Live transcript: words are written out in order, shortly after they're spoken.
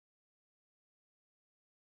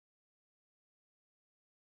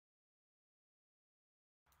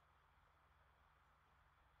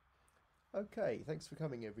Okay, thanks for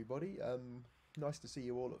coming, everybody. Nice to see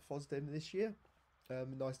you all at FOSDEM this year.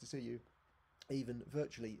 Nice to see you even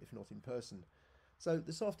virtually, if not in person. So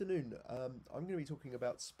this afternoon, I'm going to be talking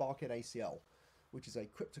about SPARKNaCl, which is a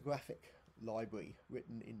cryptographic library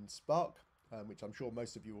written in Spark, which I'm sure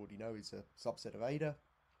most of you already know is a subset of Ada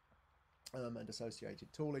and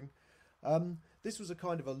associated tooling. This was a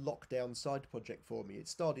kind of a lockdown side project for me. It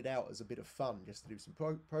started out as a bit of fun, just to do some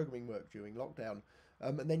programming work during lockdown,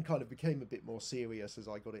 and then kind of became a bit more serious as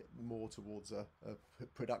I got it more towards a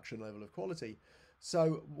production level of quality.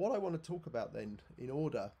 So what I want to talk about then, in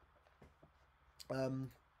order,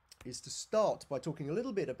 is to start by talking a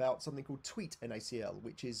little bit about something called TweetNaCl,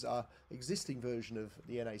 which is an existing version of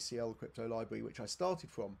the NaCl crypto library, which I started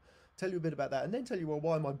from. Tell you a bit about that, and then tell you, well,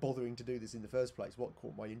 why am I bothering to do this in the first place? What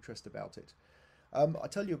caught my interest about it? I'll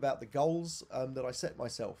tell you about the goals that I set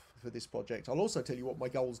myself for this project. I'll also tell you what my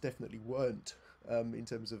goals definitely weren't in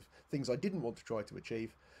terms of things I didn't want to try to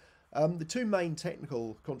achieve. The two main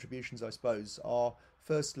technical contributions, I suppose, are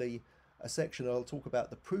firstly a section I'll talk about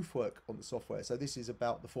the proof work on the software. So this is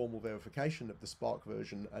about the formal verification of the Spark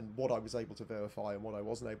version and what I was able to verify and what I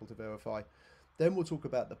wasn't able to verify. Then we'll talk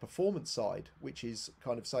about the performance side, which is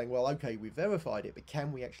kind of saying, well, okay, we've verified it, but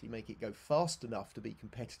can we actually make it go fast enough to be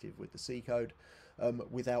competitive with the C code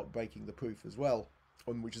without breaking the proof as well,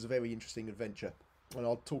 which is a very interesting adventure. And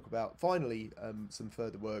I'll talk about, finally, some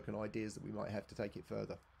further work and ideas that we might have to take it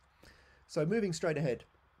further. So moving straight ahead.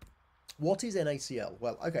 What is NaCl?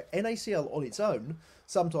 Well, okay, NaCl on its own,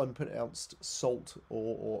 sometimes pronounced SALT,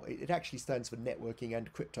 or it actually stands for Networking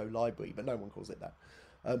and Crypto Library, but no one calls it that.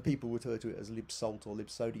 People refer to it as libsalt or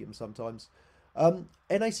libsodium sometimes.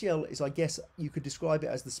 NaCl is, I guess, you could describe it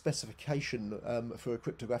as the specification for a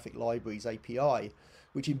cryptographic library's API,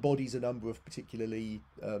 which embodies a number of particularly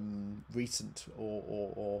recent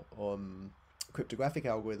or cryptographic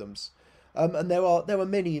algorithms. And there are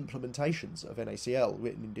many implementations of NaCl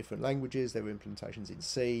written in different languages. There are implementations in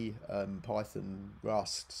C, Python,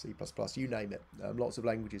 Rust, C++, you name it. Lots of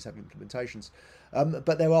languages have implementations.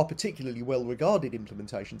 But there are particularly well-regarded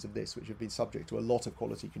implementations of this, which have been subject to a lot of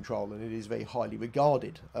quality control, and it is very highly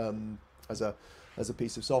regarded as a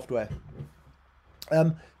piece of software.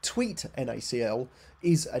 TweetNaCl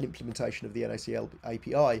is an implementation of the NaCl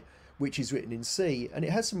API, which is written in C, and it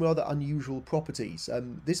has some rather unusual properties.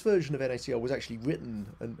 This version of NaCl was actually written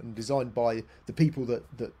and designed by the people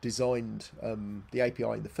that designed the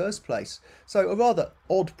API in the first place. So a rather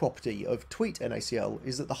odd property of TweetNaCl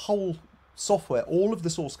is that the whole software, all of the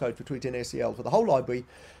source code for TweetNaCl for the whole library,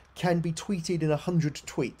 can be tweeted in 100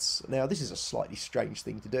 tweets. Now, this is a slightly strange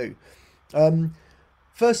thing to do.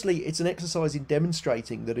 Firstly, it's an exercise in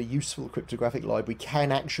demonstrating that a useful cryptographic library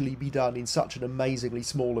can actually be done in such an amazingly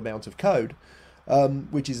small amount of code,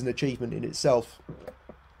 which is an achievement in itself.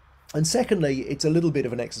 And secondly, it's a little bit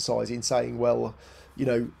of an exercise in saying, well, you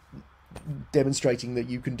know, demonstrating that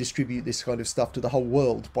you can distribute this kind of stuff to the whole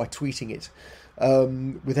world by tweeting it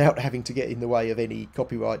without having to get in the way of any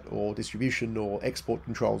copyright or distribution or export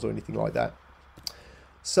controls or anything like that.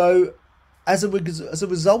 So, as a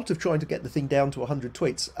result of trying to get the thing down to 100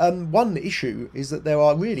 tweets, one issue is that there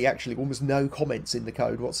are really actually almost no comments in the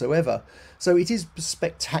code whatsoever. So it is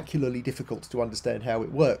spectacularly difficult to understand how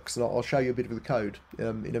it works, and I'll show you a bit of the code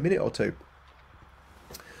in a minute or two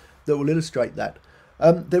that will illustrate that.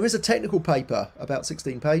 There is a technical paper, about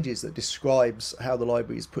 16 pages, that describes how the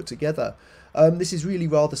library is put together. This is really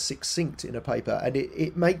rather succinct in a paper, and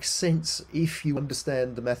it makes sense if you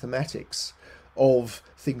understand the mathematics of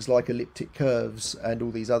things like elliptic curves and all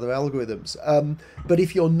these other algorithms. But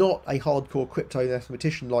if you're not a hardcore crypto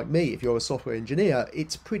mathematician like me, if you're a software engineer,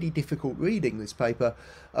 it's pretty difficult reading this paper,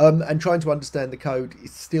 and trying to understand the code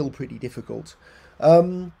is still pretty difficult.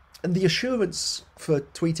 And the assurance for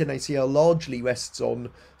TweetNaCl largely rests on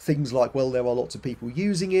things like, well, there are lots of people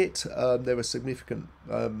using it, there are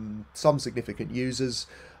some significant users.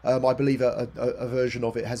 I believe a version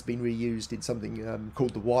of it has been reused in something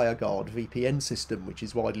called the WireGuard VPN system, which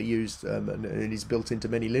is widely used and is built into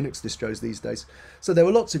many Linux distros these days. So there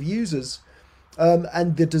are lots of users,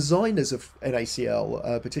 and the designers of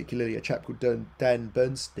NaCl, particularly a chap called Dan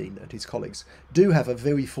Bernstein and his colleagues, do have a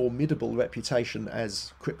very formidable reputation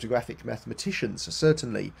as cryptographic mathematicians,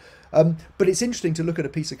 certainly. But it's interesting to look at a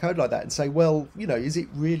piece of code like that and say, well, you know, is it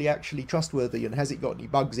really actually trustworthy, and has it got any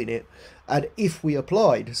bugs in it? And if we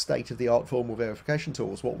applied state-of-the-art formal verification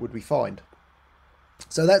tools, what would we find?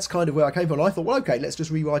 So that's kind of where I came from. I thought, well, okay, let's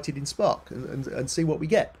just rewrite it in Spark and see what we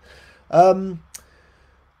get.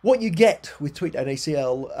 What you get with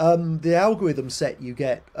TweetNaCl, the algorithm set you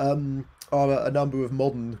get are a number of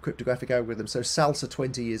modern cryptographic algorithms. So Salsa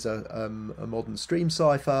 20 is a modern stream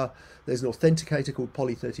cipher. There's an authenticator called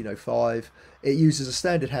Poly 1305. It uses a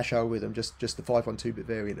standard hash algorithm, just the 512-bit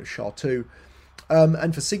variant of SHA-2.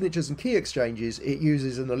 And for signatures and key exchanges, it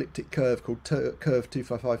uses an elliptic curve called curve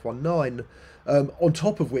 25519, on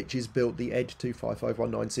top of which is built the ED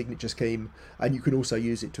 25519 signature scheme, and you can also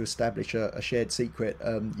use it to establish a shared secret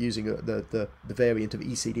using the variant of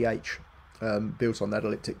ECDH built on that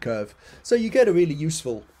elliptic curve. So you get a really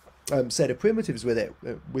useful set of primitives with it,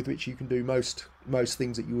 with which you can do most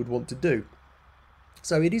things that you would want to do.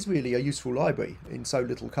 So it is really a useful library in so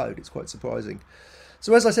little code. It's quite surprising.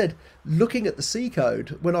 So as I said, looking at the C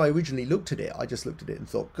code, when I originally looked at it, I just looked at it and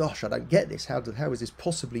thought, gosh, I don't get this. How is this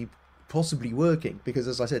possibly working? Because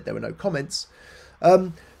as I said, there were no comments.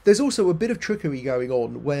 There's also a bit of trickery going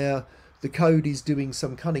on where the code is doing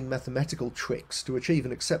some cunning mathematical tricks to achieve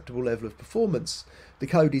an acceptable level of performance. The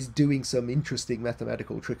code is doing some interesting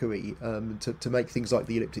mathematical trickery to make things like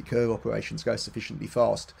the elliptic curve operations go sufficiently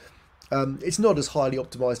fast. It's not as highly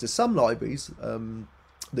optimized as some libraries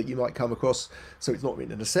that you might come across, so it's not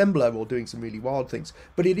written in assembler or doing some really wild things,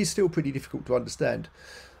 but it is still pretty difficult to understand.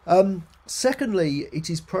 Secondly, it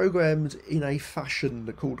is programmed in a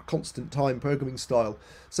fashion called constant time programming style.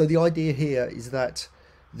 So the idea here is that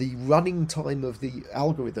the running time of the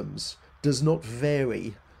algorithms does not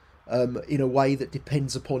vary in a way that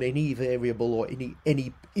depends upon any variable or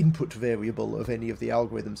any input variable of any of the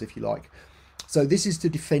algorithms, if you like. So this is to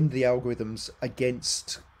defend the algorithms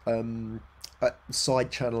against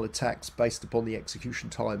side channel attacks based upon the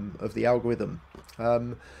execution time of the algorithm.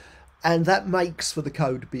 And that makes for the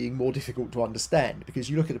code being more difficult to understand, because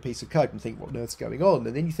you look at a piece of code and think, what on earth's going on?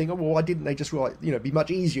 And then you think, oh, well, why didn't they just write, it'd be much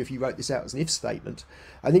easier if you wrote this out as an if statement.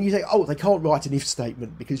 And then you think, oh, they can't write an if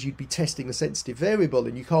statement because you'd be testing a sensitive variable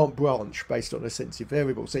and you can't branch based on a sensitive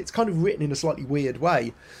variable. So it's kind of written in a slightly weird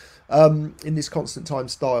way in this constant time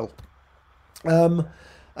style.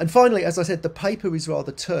 And finally, as I said, the paper is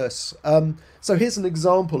rather terse. So here's an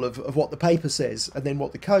example of what the paper says and then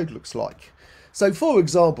what the code looks like. So for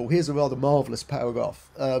example, here's a rather marvellous paragraph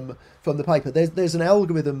from the paper. There's an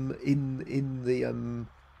algorithm in the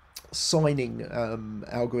signing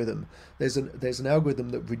algorithm. There's an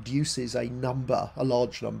algorithm that reduces a number, a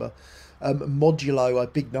large number, modulo a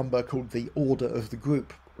big number called the order of the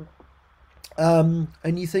group. And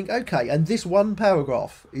you think, okay, and this one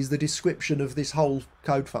paragraph is the description of this whole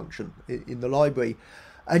code function in the library.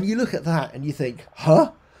 And you look at that and you think,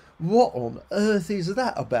 huh? What on earth is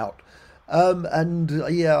that about? And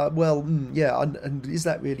is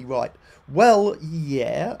that really right? Well,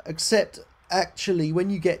 yeah, except actually when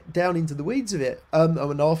you get down into the weeds of it,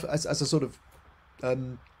 as a sort of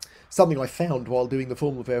something I found while doing the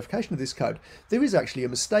formal verification of this code, there is actually a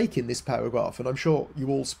mistake in this paragraph, and I'm sure you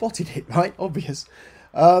all spotted it, right? Obvious.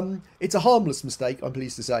 It's a harmless mistake, I'm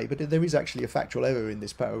pleased to say, but there is actually a factual error in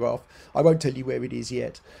this paragraph. I won't tell you where it is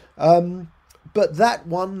yet. But that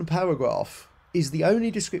one paragraph is the only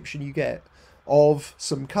description you get of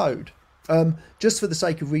some code. Just for the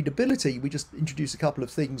sake of readability, we just introduce a couple of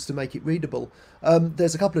things to make it readable.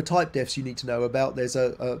 There's a couple of type defs you need to know about. There's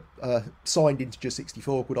a signed integer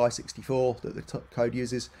 64 called I64 that the code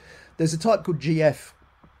uses. There's a type called GF,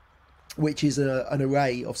 which is an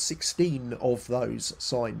array of 16 of those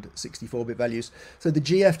signed 64-bit values. So the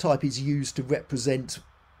GF type is used to represent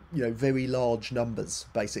very large numbers,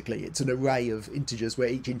 basically. It's an array of integers where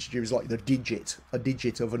each integer is like a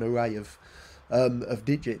digit of an array of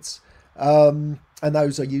digits. And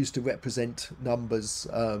those are used to represent numbers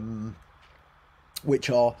which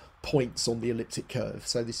are points on the elliptic curve.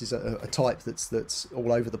 So this is a type that's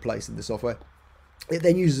all over the place in the software. It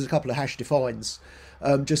then uses a couple of hash defines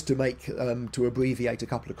just to make to abbreviate a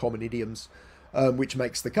couple of common idioms. Which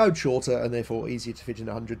makes the code shorter and therefore easier to fit in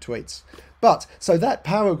 100 tweets. But, so that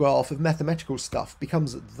paragraph of mathematical stuff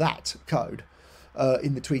becomes that code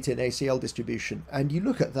in the TweetNaCl distribution. And you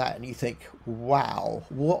look at that and you think, wow,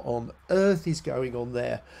 what on earth is going on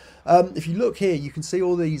there? If you look here, you can see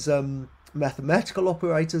all these mathematical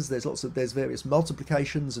operators. There's various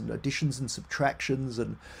multiplications and additions and subtractions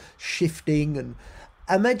and shifting, and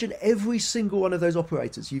imagine every single one of those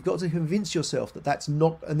operators. You've got to convince yourself that that's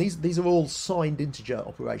not, and these are all signed integer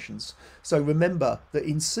operations. So remember that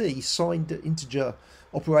in C, signed integer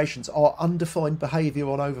operations are undefined behavior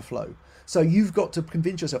on overflow. So you've got to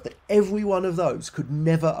convince yourself that every one of those could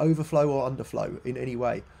never overflow or underflow in any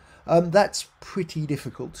way. That's pretty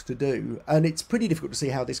difficult to do, and it's pretty difficult to see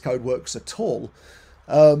how this code works at all.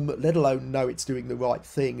 Let alone know it's doing the right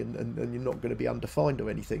thing and you're not going to be undefined or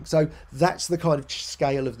anything. So that's the kind of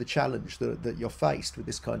scale of the challenge that you're faced with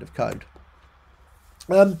this kind of code.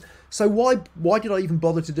 So why did I even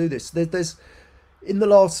bother to do this? There's in the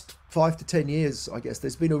last 5 to 10 years, I guess,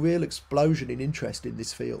 there's been a real explosion in interest in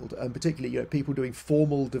this field, and particularly people doing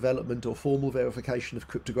formal development or formal verification of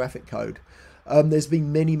cryptographic code. There's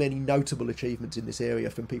been many notable achievements in this area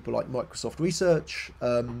from people like Microsoft Research,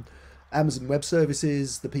 Amazon Web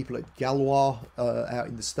Services, the people at Galois out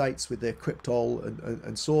in the States with their Cryptol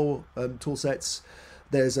and SAW tool sets.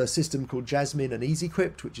 There's a system called Jasmine and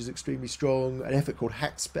EasyCrypt, which is extremely strong. An effort called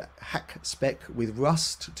HackSpec with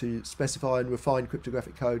Rust to specify and refine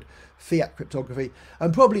cryptographic code, Fiat cryptography,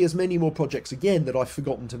 and probably as many more projects again that I've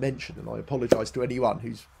forgotten to mention. And I apologise to anyone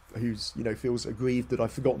who's feels aggrieved that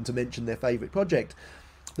I've forgotten to mention their favourite project.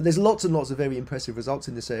 But there's lots and lots of very impressive results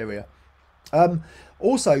in this area.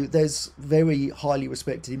 Also, there's very highly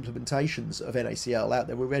respected implementations of NaCl out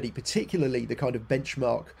there already, particularly the kind of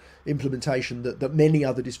benchmark implementation that many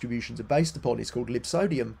other distributions are based upon is called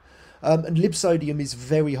libsodium. And libsodium is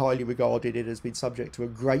very highly regarded. It has been subject to a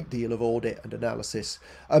great deal of audit and analysis.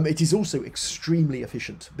 It is also extremely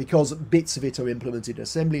efficient because bits of it are implemented in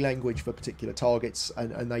assembly language for particular targets,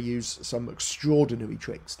 and they use some extraordinary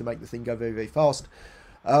tricks to make the thing go very fast.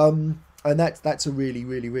 And that's a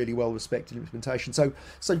really well respected implementation. So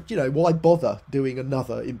why bother doing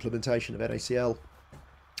another implementation of NaCl?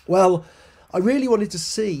 Well, I really wanted to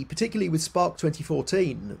see, particularly with Spark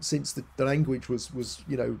 2014, since the language was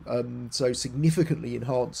so significantly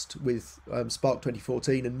enhanced with Spark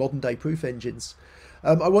 2014 and modern day proof engines.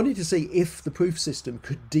 I wanted to see if the proof system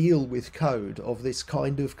could deal with code of this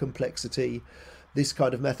kind of complexity, this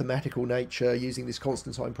kind of mathematical nature, using this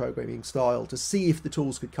constant time programming style, to see if the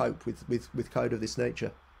tools could cope with code of this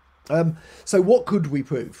nature. So what could we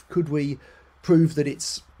prove? Could we prove that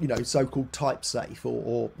it's so-called type safe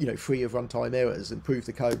or free of runtime errors, and prove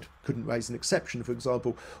the code couldn't raise an exception, for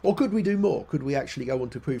example? Or could we do more? Could we actually go on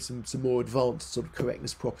to prove some more advanced sort of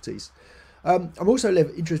correctness properties? I'm also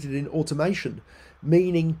interested in automation,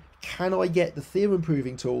 meaning can I get the theorem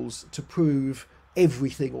proving tools to prove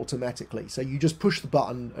everything automatically? So you just push the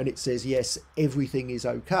button and it says yes, everything is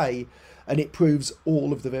okay, and it proves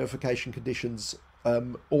all of the verification conditions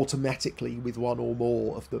automatically with one or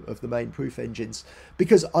more of the main proof engines,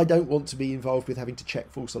 because I don't want to be involved with having to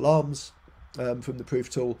check false alarms from the proof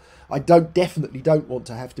tool. I definitely don't want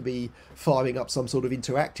to have to be firing up some sort of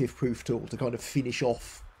interactive proof tool to kind of finish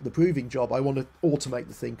off the proving job. I want to automate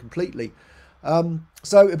the thing completely.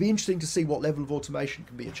 So it'd be interesting to see what level of automation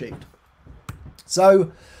can be achieved.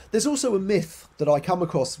 So there's also a myth that I come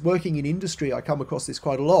across working in industry. I come across this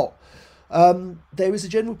quite a lot. There is a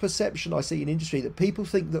general perception I see in industry that people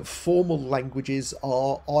think that formal languages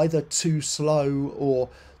are either too slow or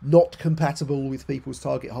not compatible with people's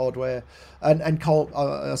target hardware, and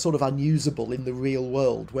are sort of unusable in the real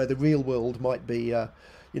world, where the real world might be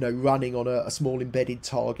running on a small embedded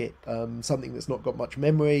target, something that's not got much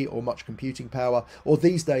memory or much computing power, or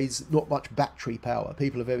these days not much battery power.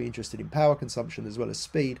 People are very interested in power consumption as well as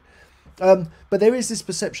speed. But there is this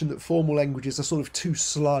perception that formal languages are sort of too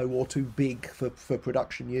slow or too big for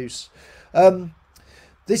production use.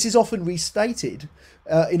 This is often restated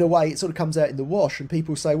in a way, it sort of comes out in the wash, and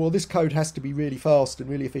people say, well, this code has to be really fast and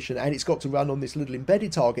really efficient, and it's got to run on this little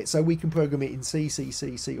embedded target, so we can program it in C,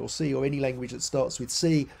 or any language that starts with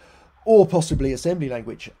C, or possibly assembly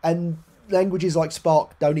language. And languages like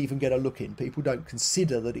Spark don't even get a look in. People don't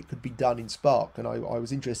consider that it could be done in Spark, and I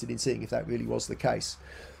was interested in seeing if that really was the case.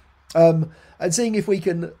 And seeing if we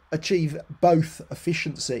can achieve both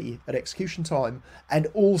efficiency at execution time and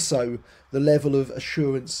also the level of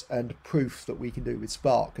assurance and proof that we can do with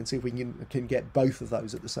Spark, and see if we can get both of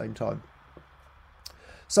those at the same time.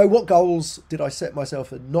 So what goals did I set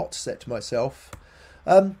myself and not set myself?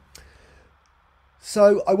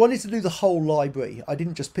 So I wanted to do the whole library. I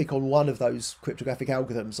didn't just pick on one of those cryptographic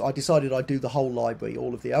algorithms. I decided I'd do the whole library,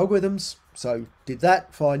 all of the algorithms. So did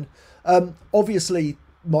that, fine. Obviously,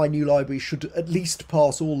 my new library should at least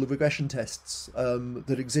pass all the regression tests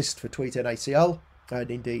that exist for TweetNaCl,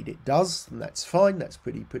 and indeed it does, and that's fine. That's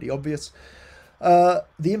pretty obvious. The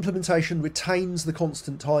implementation retains the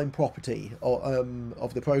constant time property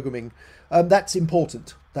of the programming. That's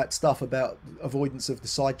important. That stuff about avoidance of the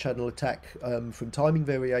side channel attack from timing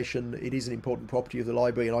variation, it is an important property of the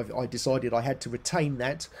library, and I decided I had to retain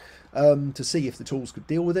that to see if the tools could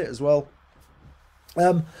deal with it as well.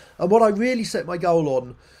 And what I really set my goal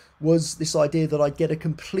on was this idea that I'd get a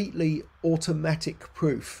completely automatic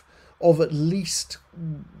proof of at least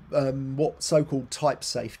what so-called type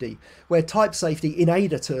safety, where type safety in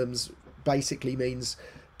ADA terms basically means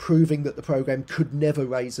proving that the program could never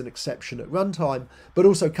raise an exception at runtime, but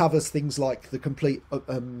also covers things like the complete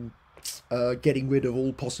getting rid of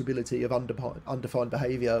all possibility of undefined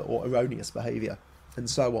behaviour or erroneous behaviour, and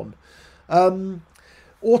so on.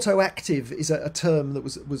 Autoactive is a term that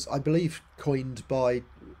was I believe coined by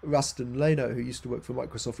Rustin Leno, who used to work for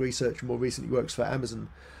Microsoft Research and more recently works for Amazon.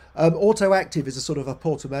 Autoactive is a sort of a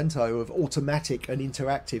portmanteau of automatic and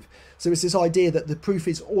interactive. So it's this idea that the proof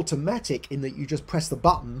is automatic in that you just press the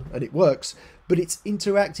button and it works, but it's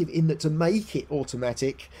interactive in that to make it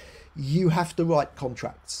automatic, you have to write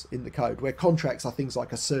contracts in the code, where contracts are things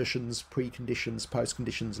like assertions, preconditions,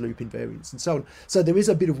 postconditions, loop invariants, and so on. So there is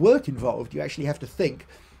a bit of work involved. You actually have to think,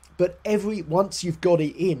 but once you've got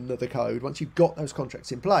it in the code, once you've got those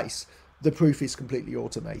contracts in place, the proof is completely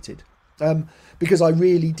automated. Because I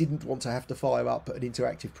really didn't want to have to fire up an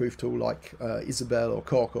interactive proof tool like Isabelle or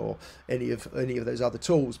Coq or any of those other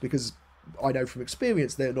tools, because I know from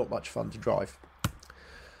experience they're not much fun to drive.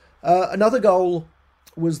 Another goal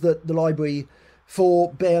was that the library,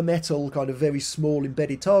 for bare metal kind of very small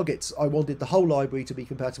embedded targets, I wanted the whole library to be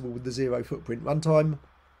compatible with the zero footprint runtime,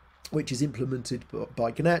 which is implemented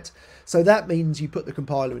by GNAT. So that means you put the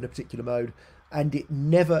compiler in a particular mode and it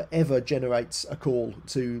never ever generates a call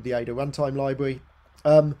to the Ada runtime library,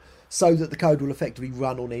 so that the code will effectively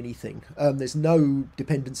run on anything. There's no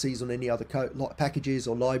dependencies on any other packages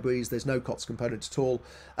or libraries. There's no COTS component at all,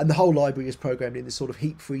 and the whole library is programmed in this sort of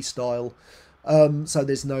heap-free style. So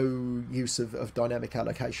there's no use of dynamic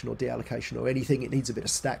allocation or deallocation or anything. It needs a bit of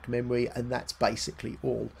stack memory, and that's basically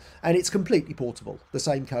all. And it's completely portable. The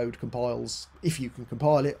same code compiles, if you can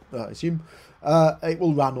compile it, I assume. It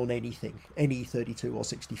will run on anything, any 32 or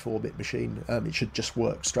 64-bit machine. It should just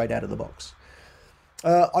work straight out of the box.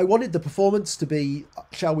 I wanted the performance to be,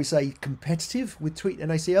 shall we say, competitive with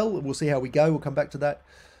TweetNaCl. We'll see how we go. We'll come back to that.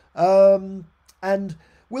 And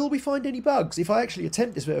will we find any bugs? If I actually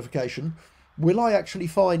attempt this verification, will I actually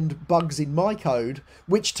find bugs in my code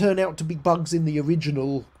which turn out to be bugs in the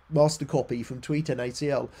original master copy from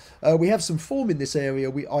TweetNaCl? We have some form in this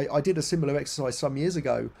area. I did a similar exercise some years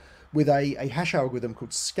ago with a hash algorithm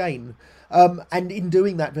called skein. And in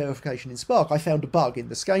doing that verification in Spark, I found a bug in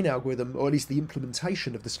the skein algorithm, or at least the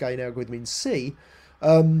implementation of the skein algorithm in C,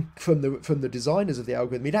 from the designers of the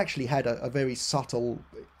algorithm. It actually had a very subtle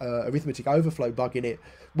arithmetic overflow bug in it,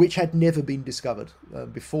 which had never been discovered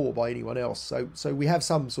before by anyone else. So we have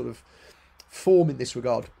some sort of form in this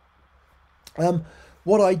regard.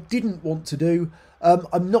 What I didn't want to do,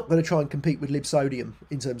 I'm not going to try and compete with libsodium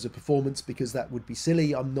in terms of performance, because that would be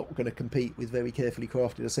silly. I'm not going to compete with very carefully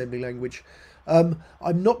crafted assembly language. I'm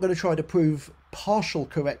not going to try to prove partial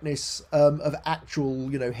correctness of actual,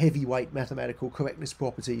 heavyweight mathematical correctness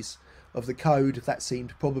properties of the code. That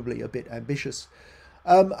seemed probably a bit ambitious.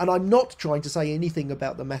 And I'm not trying to say anything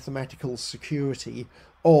about the mathematical security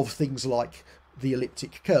of things like the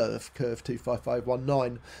elliptic curve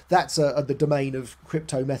 25519. That's the domain of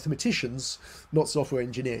crypto mathematicians, not software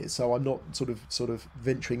engineers. So I'm not sort of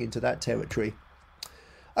venturing into that territory.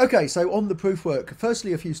 Okay, so on the proof work,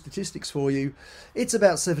 firstly a few statistics for you. It's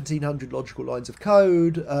about 1,700 logical lines of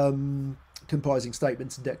code, comprising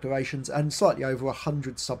statements and declarations, and slightly over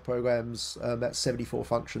 100 subprograms. That's 74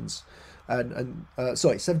 functions, and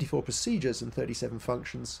 74 procedures and 37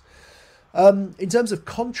 functions. In terms of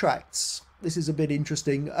contracts, this is a bit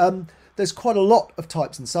interesting. There's quite a lot of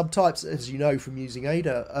types and subtypes, as you know from using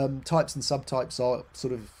Ada. Types and subtypes are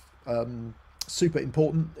sort of super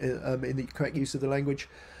important in the correct use of the language.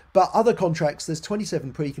 But other contracts, there's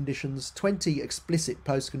 27 preconditions, 20 explicit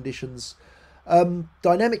postconditions.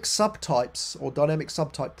 Dynamic subtypes or dynamic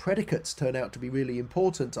subtype predicates turn out to be really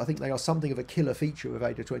important. I think they are something of a killer feature of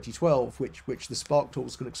Ada 2012, which the Spark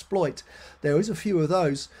tools can exploit. There is a few of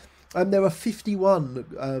those. There are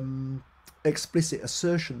 51 explicit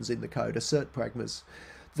assertions in the code, assert pragmas.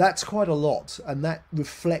 That's quite a lot, and that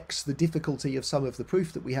reflects the difficulty of some of the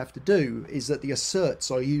proof that we have to do, is that the asserts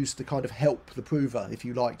are used to kind of help the prover, if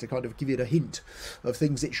you like, to kind of give it a hint of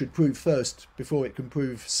things it should prove first. Before it can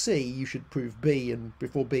prove C, you should prove B, and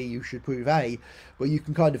before B, you should prove A. Well, you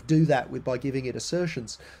can kind of do that by giving it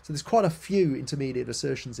assertions. So there's quite a few intermediate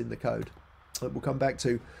assertions in the code that we'll come back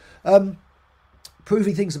to.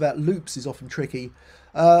 Proving things about loops is often tricky.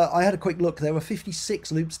 I had a quick look. There were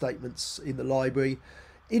 56 loop statements in the library.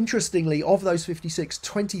 Interestingly, of those 56,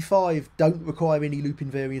 25 don't require any loop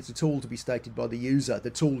invariant at all to be stated by the user. The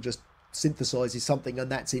tool just synthesizes something, and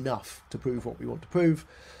that's enough to prove what we want to prove.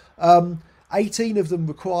 18 of them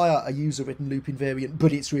require a user-written loop invariant,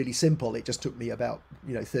 but it's really simple. It just took me about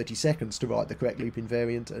 30 seconds to write the correct loop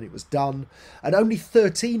invariant, and it was done. And only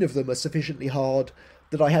 13 of them are sufficiently hard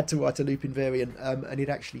that I had to write a loop invariant, and it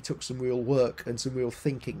actually took some real work and some real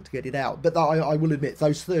thinking to get it out. But I will admit,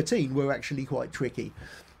 those 13 were actually quite tricky.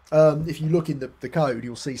 If you look in the code,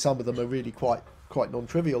 you'll see some of them are really quite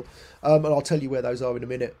non-trivial, and I'll tell you where those are in a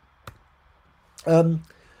minute.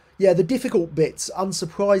 Yeah, the difficult bits,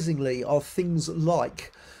 unsurprisingly, are things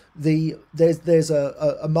like there's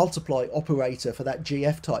a multiply operator for that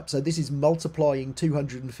GF type. So this is multiplying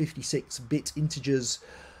 256-bit integers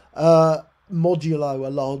modulo a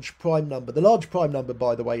large prime number. The large prime number,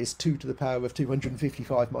 by the way, is 2 to the power of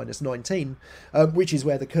 255 minus 19, which is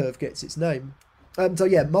where the curve gets its name. So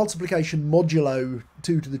yeah, multiplication modulo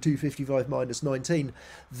 2 to the 255 minus 19,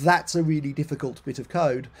 that's a really difficult bit of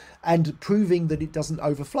code. And proving that it doesn't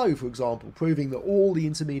overflow, for example, proving that all the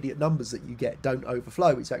intermediate numbers that you get don't overflow,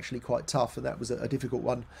 it's actually quite tough, and that was a difficult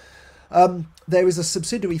one. There is a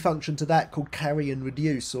subsidiary function to that called carry and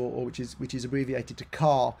reduce, or which is abbreviated to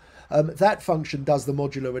CAR. That function does the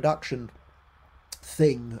modular reduction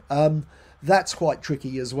thing. That's quite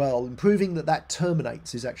tricky as well, and proving that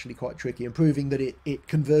terminates is actually quite tricky, and proving that it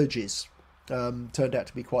converges turned out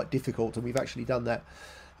to be quite difficult, and we've actually done that.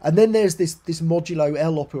 And then there's this modulo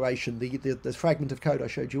L operation, the fragment of code I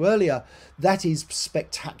showed you earlier. That is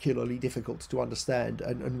spectacularly difficult to understand,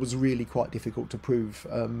 and was really quite difficult to prove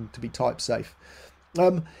to be type safe.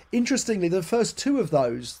 Interestingly, the first two of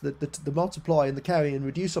those, the multiply and the carry and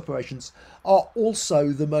reduce operations, are also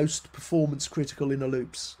the most performance critical inner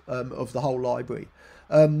loops of the whole library.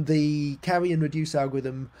 The carry and reduce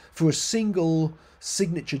algorithm, for a single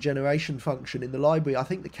signature generation function in the library, I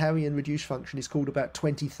think the carry and reduce function is called about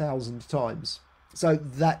 20,000 times. So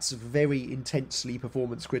that's very intensely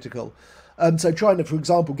performance critical. So trying to, for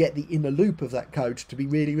example, get the inner loop of that code to be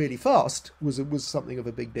really, really fast was something of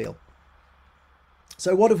a big deal.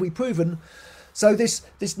 So what have we proven? So this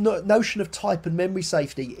notion of type and memory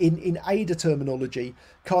safety in Ada terminology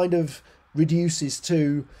kind of reduces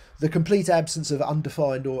to the complete absence of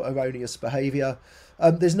undefined or erroneous behaviour.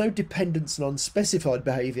 There's no dependence on unspecified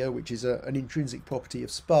behaviour, which is an intrinsic property of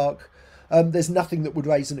Spark. There's nothing that would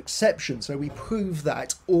raise an exception. So we prove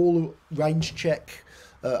that all range check,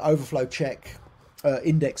 overflow check,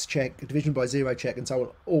 index check, division by zero check, and so on,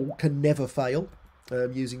 all can never fail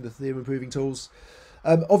using the theorem proving tools.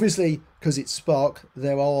 Obviously, because it's Spark,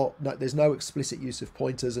 there's no explicit use of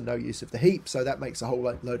pointers and no use of the heap, so that makes a whole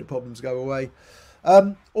load of problems go away.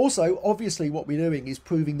 Also, obviously, what we're doing is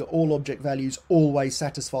proving that all object values always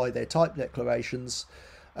satisfy their type declarations,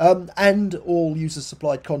 and all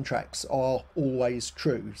user-supplied contracts are always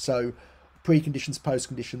true. So preconditions,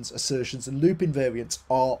 postconditions, assertions, and loop invariants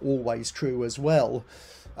are always true as well.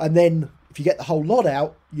 And then, if you get the whole lot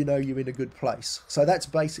out, you know you're in a good place. So that's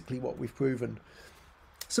basically what we've proven.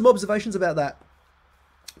 Some observations about that.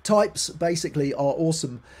 Types basically are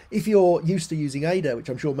awesome. If you're used to using Ada, which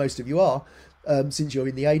I'm sure most of you are, since you're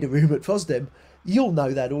in the Ada room at FOSDEM, you'll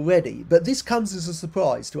know that already. But this comes as a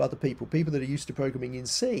surprise to other people that are used to programming in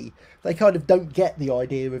C. They kind of don't get the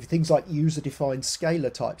idea of things like user-defined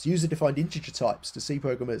scalar types, user-defined integer types to C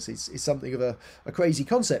programmers is something of a crazy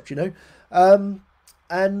concept, you know.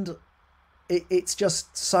 And it's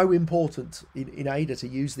just so important in Ada to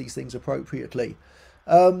use these things appropriately.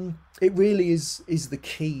 It really is the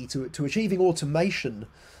key to achieving automation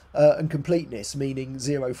and completeness, meaning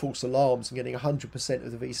zero false alarms and getting 100%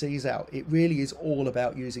 of the VCs out. It really is all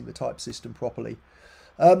about using the type system properly.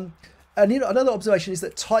 And another observation is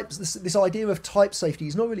that types, this idea of type safety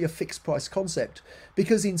is not really a fixed price concept,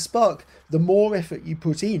 because in Spark, the more effort you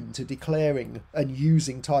put into declaring and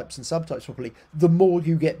using types and subtypes properly, the more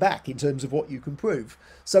you get back in terms of what you can prove.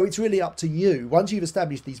 So it's really up to you. Once you've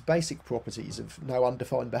established these basic properties of no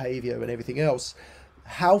undefined behavior and everything else,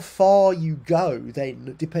 how far you go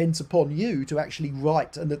then depends upon you to actually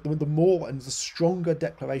write, and the more and the stronger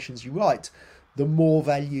declarations you write, the more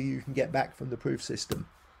value you can get back from the proof system.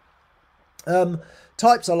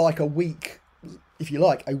 Types are like a weak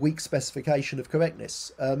specification of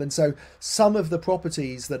correctness, and so some of the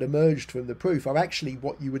properties that emerged from the proof are actually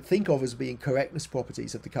what you would think of as being correctness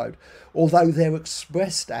properties of the code, although they're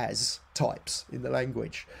expressed as types in the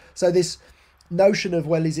language. So this notion of,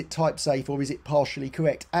 well, is it type safe or is it partially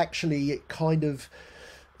correct, actually it kind of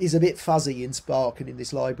is a bit fuzzy in Spark and in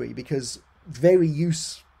this library, because very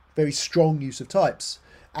strong use of types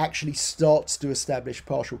actually starts to establish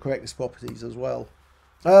partial correctness properties as well.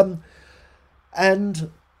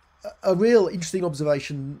 And a real interesting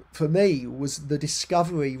observation for me was the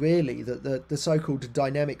discovery, really, that the so-called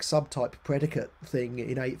dynamic subtype predicate thing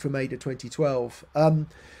from Ada 2012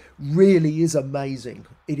 really is amazing.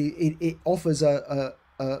 It offers a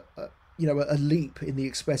leap in the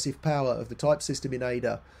expressive power of the type system in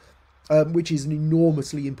Ada. which is an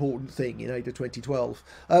enormously important thing in Ada 2012.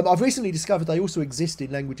 I've recently discovered they also exist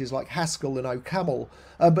in languages like Haskell and OCaml,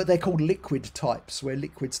 but they're called liquid types, where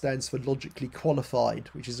liquid stands for logically qualified,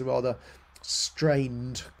 which is a rather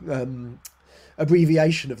strained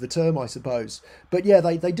abbreviation of the term, I suppose. But yeah,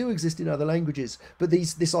 they do exist in other languages. But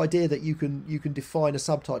this idea that you can define a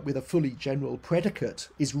subtype with a fully general predicate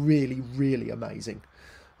is really, really amazing,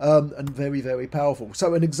 and very, very powerful.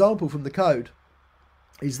 So an example from the code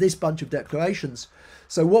is this bunch of declarations.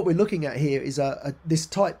 So what we're looking at here is this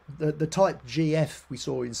type, the type GF we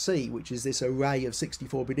saw in C, which is this array of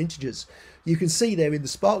 64-bit integers. You can see there in the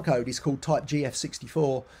Spark code is called type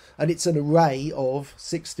GF64, and it's an array of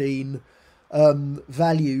 16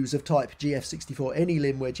 values of type GF64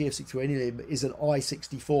 anylim, where GF64 anylim is an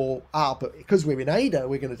I64. But because we're in Ada,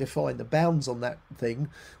 we're going to define the bounds on that thing,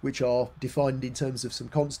 which are defined in terms of some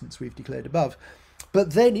constants we've declared above.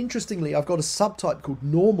 But then, interestingly, I've got a subtype called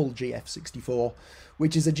normal GF64,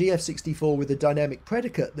 which is a GF64 with a dynamic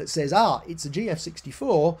predicate that says, it's a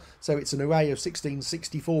GF64, so it's an array of 16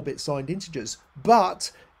 64-bit signed integers,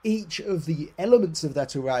 but each of the elements of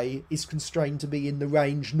that array is constrained to be in the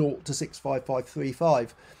range 0 to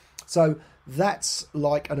 65535. So that's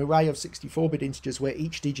like an array of 64-bit integers where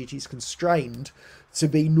each digit is constrained to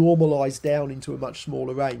be normalized down into a much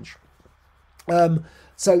smaller range.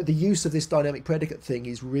 So the use of this dynamic predicate thing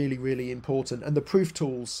is really, really important, and the proof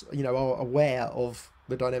tools, are aware of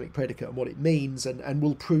the dynamic predicate and what it means, and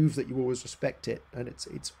will prove that you always respect it, and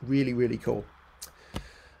it's really, really cool.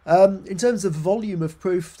 In terms of volume of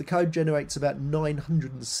proof, the code generates about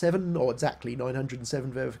 907, or exactly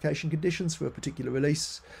 907 verification conditions for a particular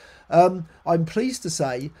release. I'm pleased to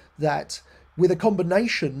say that with a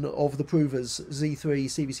combination of the provers Z3,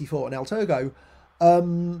 CVC4 and Altergo,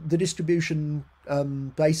 the distribution,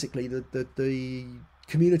 basically the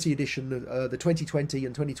community edition, the 2020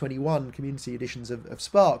 and 2021 community editions of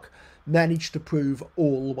Spark, managed to prove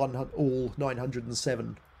all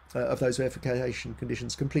 907 of those verification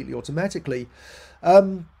conditions completely automatically.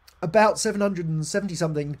 About 770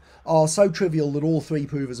 something are so trivial that all three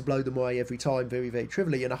provers blow them away every time, very, very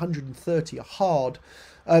trivially, and 130 are hard,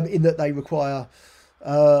 in that they require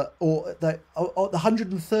the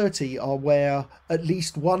 130 are where at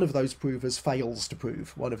least one of those provers fails to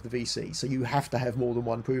prove one of the VC, so you have to have more than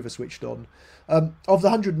one prover switched on. Of the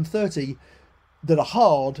 130 that are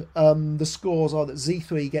hard, the scores are that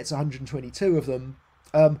Z3 gets 122 of them,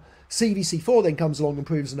 CVC4 then comes along and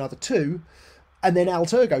proves another 2, and then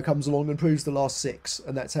Altergo comes along and proves the last 6,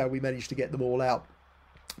 and that's how we managed to get them all out.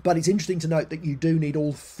 But it's interesting to note that you do need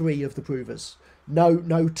all 3 of the provers.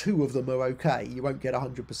 No 2 of them are okay. You won't get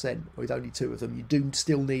 100% with only 2 of them. You do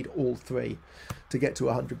still need all 3 to get to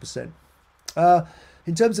 100%.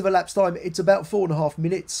 In terms of elapsed time, it's about 4.5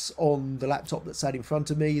 minutes on the laptop that's sat in front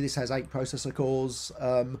of me. This has 8 processor cores.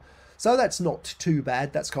 So that's not too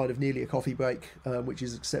bad. That's kind of nearly a coffee break, which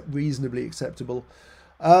is reasonably acceptable.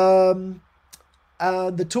 The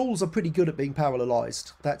tools are pretty good at being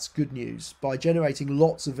parallelized. That's good news. By generating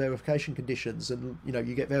lots of verification conditions, and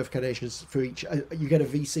you get verifications for each, you get a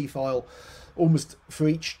VC file almost for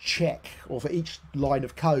each check, or for each line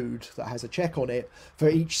of code that has a check on it. For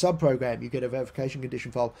each subprogram, you get a verification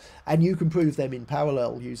condition file, and you can prove them in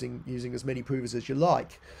parallel using as many provers as you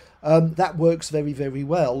like. That works very, very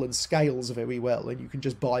well and scales very well, and you can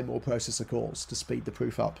just buy more processor cores to speed the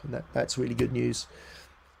proof up, and that's really good news.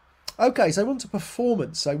 Okay, so on to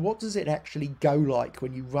performance. So what does it actually go like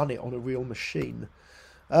when you run it on a real machine?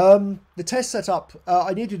 The test setup,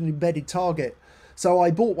 I needed an embedded target, so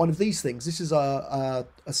I bought one of these things. This is a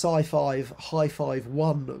Sci5 Hi5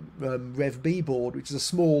 1 Rev B board, which is a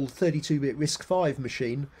small 32-bit RISC-V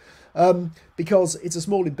machine, because it's a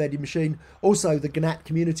small embedded machine. Also, the GNAT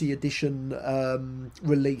Community Edition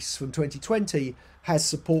release from 2020 has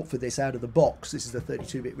support for this out of the box. This is the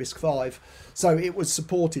 32-bit RISC-V, so it was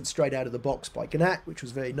supported straight out of the box by GNAT, which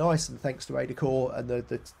was very nice, and thanks to Ada Core and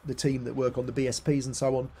the team that work on the BSPs and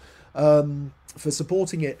so on for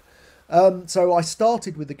supporting it. So I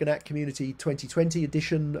started with the GNAT Community 2020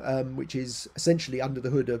 edition, which is essentially under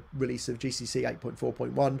the hood a release of GCC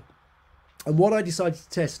 8.4.1, and what I decided to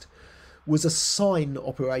test was a sign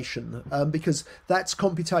operation, because that's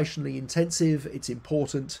computationally intensive, it's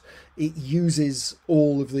important, it uses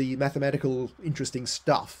all of the mathematical interesting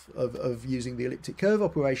stuff of using the elliptic curve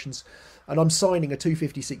operations, and I'm signing a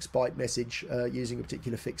 256-byte message using a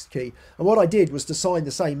particular fixed key. And what I did was to sign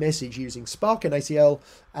the same message using SPARKNaCl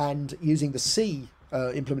and using the C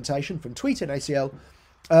implementation from TweetNaCl,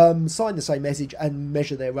 sign the same message and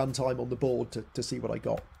measure their runtime on the board to see what I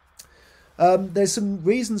got. There's some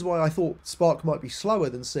reasons why I thought Spark might be slower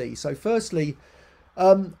than C. So firstly,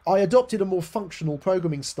 I adopted a more functional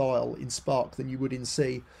programming style in Spark than you would in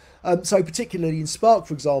C. So particularly in Spark,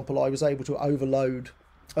 for example, I was able to overload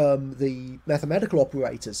the mathematical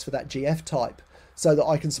operators for that GF type so that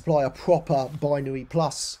I can supply a proper binary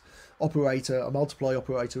plus operator, a multiply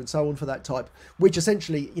operator, and so on for that type, which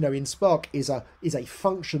essentially, you know, in Spark is a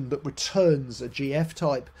function that returns a GF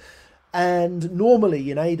type. And normally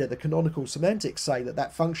in Ada, the canonical semantics say that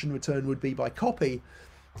that function return would be by copy.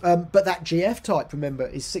 But that GF type, remember,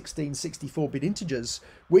 is 16 64-bit integers,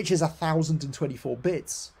 which is 1024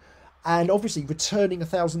 bits. And obviously returning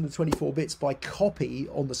 1024 bits by copy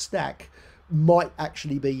on the stack might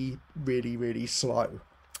actually be really, really slow.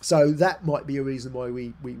 So that might be a reason why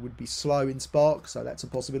we would be slow in Spark. So that's a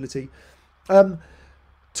possibility.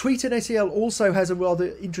 TweetNaCl also has a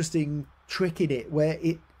rather interesting trick in it where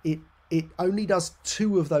it only does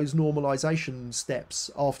 2 of those normalization steps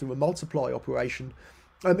after a multiply operation.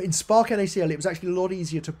 In SPARKNaCl, it was actually a lot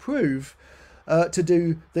easier to prove to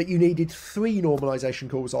do that you needed 3 normalization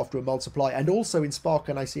calls after a multiply, and also in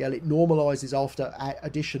SPARKNaCl it normalizes after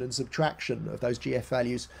addition and subtraction of those GF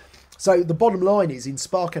values. So the bottom line is, in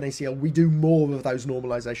SPARKNaCl we do more of those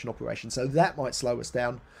normalization operations, so that might slow us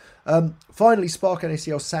down. Finally,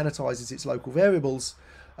 SPARKNaCl sanitizes its local variables,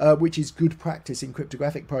 which is good practice in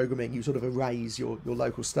cryptographic programming. You sort of erase your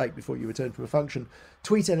local state before you return from a function.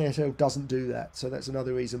 TweetNaCl doesn't do that, so that's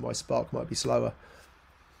another reason why Spark might be slower.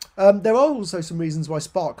 There are also some reasons why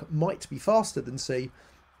Spark might be faster than C.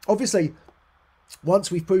 Obviously, once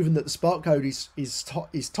we've proven that the Spark code is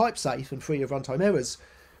type safe and free of runtime errors,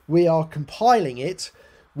 we are compiling it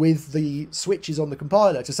with the switches on the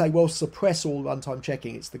compiler to say, well, suppress all runtime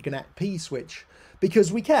checking. It's the GNAT-P switch.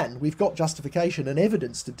 Because we can. We've got justification and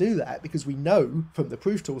evidence to do that, because we know from the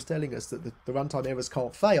proof tools telling us that the runtime errors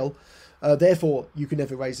can't fail. Therefore, you can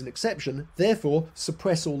never raise an exception. Therefore,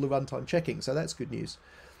 suppress all the runtime checking. So that's good news.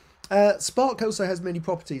 Spark also has many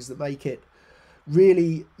properties that make it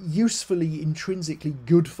really usefully intrinsically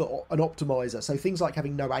good for an optimizer. So things like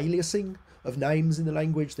having no aliasing of names in the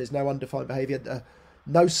language. There's no undefined behavior.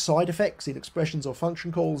 No side effects in expressions or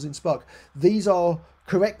function calls in Spark. These are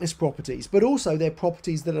correctness properties, but also they're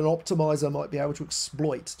properties that an optimizer might be able to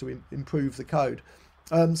exploit to improve the code.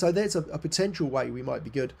 So there's a potential way we might be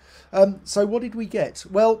good. So what did we get?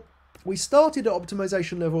 Well, we started at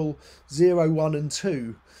optimization level 0, 1 and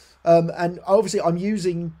 2. And obviously I'm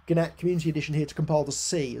using GNAT Community Edition here to compile the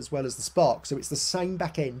C as well as the Spark, so it's the same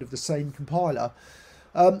back end of the same compiler.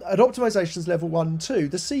 At optimizations level 1 and 2,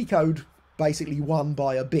 the C code basically won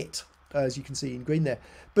by a bit, as you can see in green there.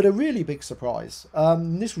 But a really big surprise,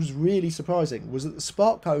 this was really surprising, was that the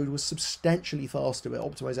Spark code was substantially faster at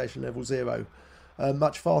optimization level 0,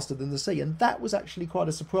 much faster than the C, and that was actually quite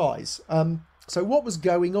a surprise. So what was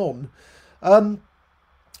going on?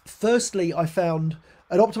 Firstly, I found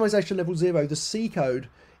at optimization level 0, the C code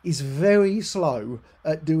is very slow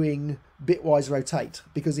at doing bitwise rotate,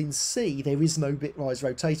 because in C there is no bitwise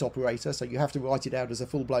rotate operator, so you have to write it out as a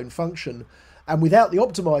full-blown function, and without the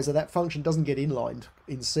optimizer that function doesn't get inlined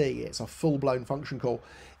in C. It's a full-blown function call.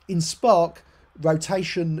 In Spark,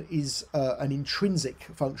 rotation is an intrinsic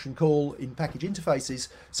function call in package interfaces,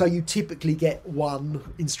 so you typically get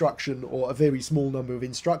one instruction or a very small number of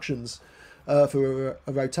instructions for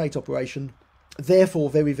a rotate operation. Therefore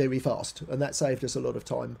very, very fast, and that saved us a lot of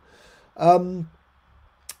time.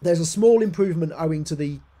 There's a small improvement owing to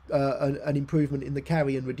the an improvement in the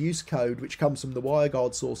carry and reduce code, which comes from the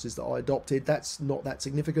WireGuard sources that I adopted. That's not that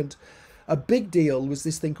significant. A big deal was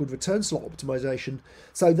this thing called return slot optimization.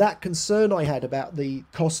 So that concern I had about the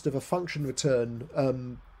cost of a function return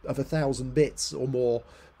of 1,000 bits or more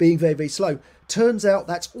being very, very slow, turns out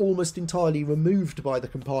that's almost entirely removed by the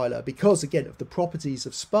compiler because, again, of the properties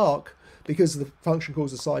of Spark. Because the function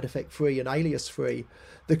calls are side effect free and alias free,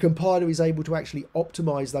 the compiler is able to actually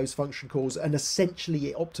optimize those function calls, and essentially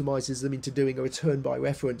it optimizes them into doing a return by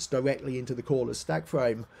reference directly into the caller's stack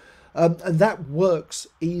frame. And that works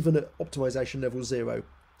even at optimization level 0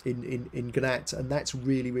 in GNAT, and that's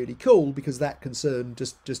really, really cool because that concern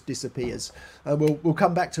just disappears. And we'll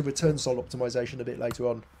come back to return slot optimization a bit later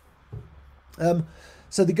on.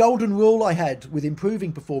 So the golden rule I had with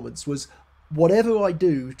improving performance was, whatever I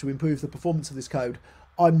do to improve the performance of this code,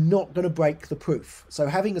 I'm not going to break the proof. So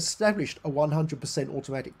having established a 100%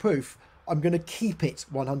 automatic proof, I'm going to keep it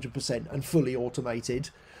 100% and fully automated,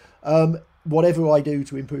 whatever I do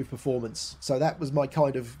to improve performance. So that was my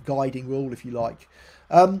kind of guiding rule, if you like.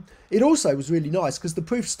 It also was really nice because the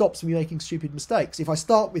proof stops me making stupid mistakes. If I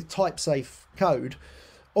start with type-safe code,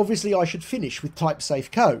 obviously I should finish with type-safe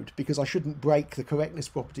code because I shouldn't break the correctness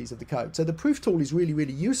properties of the code. So the proof tool is really,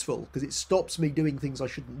 really useful because it stops me doing things I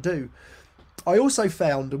shouldn't do. I also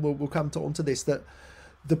found, and we'll come onto this, that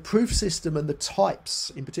the proof system and the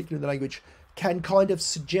types, in particular in the language, can kind of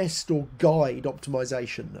suggest or guide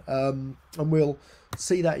optimization. And we'll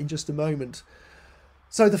see that in just a moment.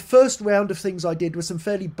 So the first round of things I did were some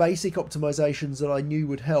fairly basic optimizations that I knew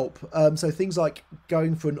would help. So things like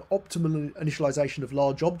going for an optimal initialization of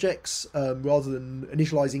large objects rather than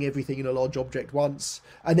initializing everything in a large object once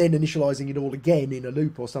and then initializing it all again in a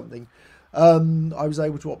loop or something. I was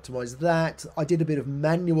able to optimize that. I did a bit of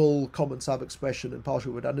manual common sub-expression and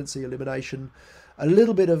partial redundancy elimination, a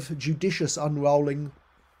little bit of judicious unrolling,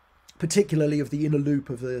 particularly of the inner loop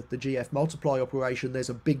of the GF multiply operation. There's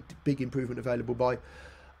a big improvement available by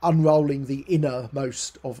unrolling the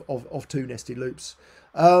innermost of two nested loops.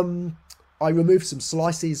 I removed some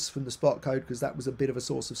slices from the Spark code because that was a bit of a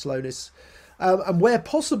source of slowness. And where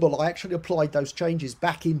possible, I actually applied those changes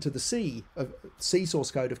back into the C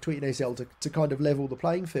source code of TweetNaCl to kind of level the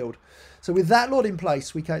playing field. So with that lot in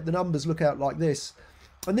place, the numbers look out like this.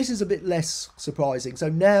 And this is a bit less surprising. So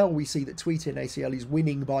now we see that TweetNaCl is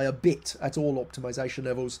winning by a bit at all optimization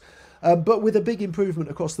levels, but with a big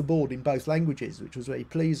improvement across the board in both languages, which was very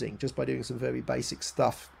pleasing, just by doing some very basic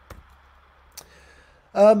stuff.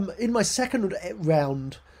 In my second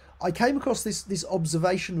round, I came across this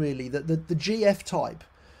observation, really, that the GF type,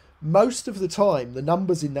 most of the time, the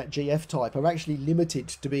numbers in that GF type are actually limited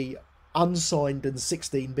to be unsigned and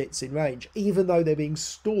 16 bits in range, even though they're being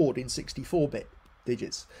stored in 64-bit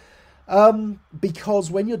digits.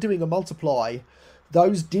 Because when you're doing a multiply,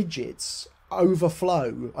 those digits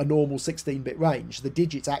overflow a normal 16-bit range. The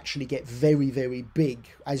digits actually get very, very big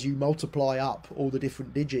as you multiply up all the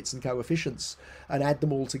different digits and coefficients and add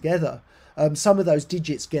them all together. Some of those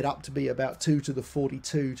digits get up to be about 2 to the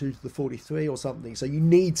 42, 2 to the 43 or something. So you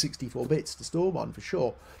need 64 bits to store one for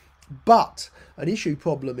sure. But an issue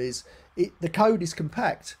problem is the code is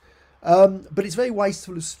compact, but it's very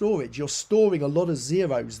wasteful of storage. You're storing a lot of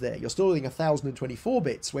zeros there. You're storing 1024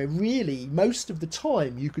 bits, where really most of the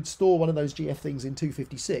time you could store one of those GF things in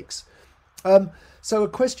 256. So a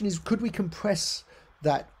question is, could we compress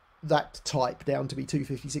that type down to be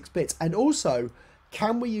 256 bits? And also,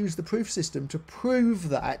 can we use the proof system to prove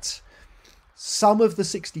that some of the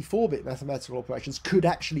 64-bit mathematical operations could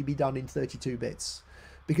actually be done in 32 bits?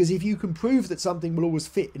 Because if you can prove that something will always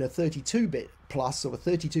fit in a 32-bit plus or a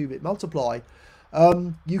 32-bit multiply,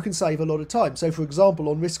 you can save a lot of time. So, for example,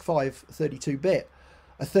 on RISC-V 32-bit,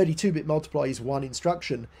 a 32-bit multiply is one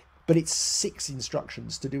instruction, but it's 6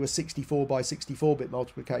 instructions to do a 64 by 64-bit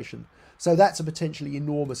multiplication. So that's a potentially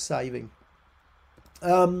enormous saving.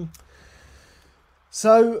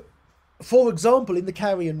 So, for example, in the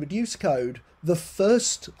carry and reduce code, the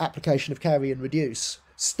first application of carry and reduce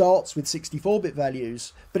starts with 64-bit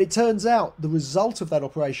values, but it turns out the result of that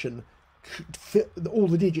operation, all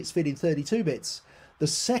the digits fit in 32 bits. The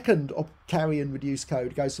second carry and reduce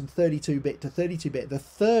code goes from 32-bit to 32-bit. The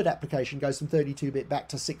third application goes from 32-bit back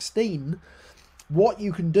to 16. What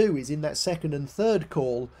you can do is, in that second and third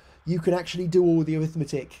call, you can actually do all the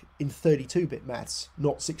arithmetic in 32-bit maths,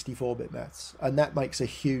 not 64-bit maths, and that makes a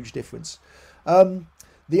huge difference.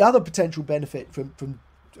 The other potential benefit from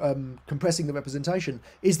compressing the representation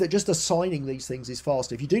is that just assigning these things is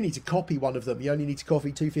faster. If you do need to copy one of them, you only need to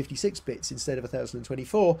copy 256 bits instead of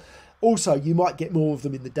 1024. Also, you might get more of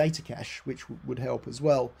them in the data cache, which would help as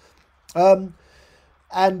well.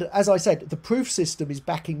 And as I said, the proof system is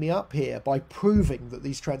backing me up here by proving that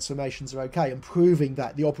these transformations are okay and proving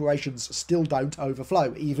that the operations still don't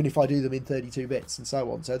overflow, even if I do them in 32 bits and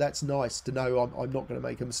so on. So that's nice to know I'm not going to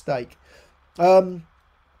make a mistake.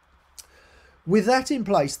 With that in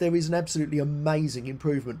place, there is an absolutely amazing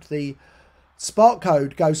improvement. The Spark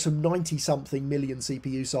code goes from 90-something million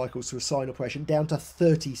CPU cycles to a sign operation down to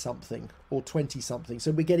 30-something or 20-something.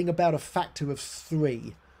 So we're getting about a factor of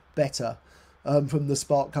 3 better from the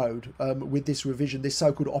Spark code with this revision, this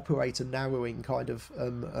so-called operator narrowing kind of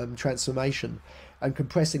transformation and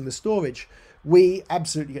compressing the storage. We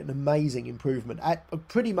absolutely get an amazing improvement at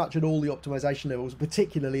pretty much at all the optimization levels,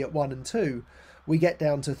 particularly at 1 and 2. We get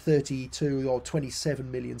down to 32 or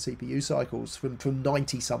 27 million CPU cycles from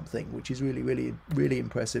 90-something, which is really, really, really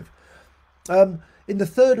impressive. In the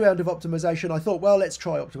third round of optimization, I thought, well, let's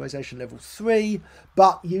try optimization level 3,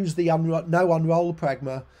 but use the no unroll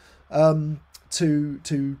pragma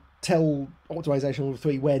to tell optimization level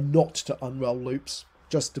 3 where not to unroll loops,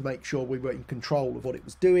 just to make sure we were in control of what it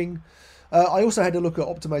was doing. I also had a look at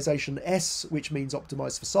optimization S, which means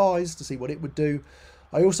optimize for size, to see what it would do.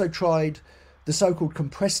 I also tried the so-called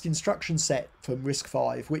compressed instruction set from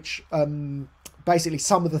RISC-V, which basically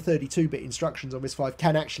some of the 32-bit instructions on RISC-V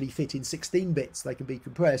can actually fit in 16 bits. They can be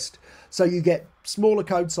compressed. So you get smaller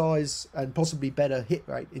code size and possibly better hit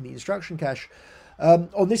rate in the instruction cache.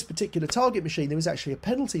 On this particular target machine, there was actually a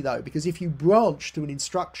penalty, though, because if you branch to an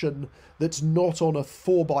instruction that's not on a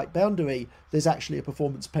 4-byte boundary, there's actually a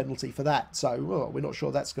performance penalty for that. So well, we're not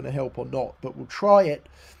sure that's going to help or not, but we'll try it.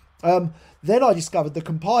 Then I discovered the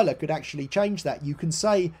compiler could actually change that. You can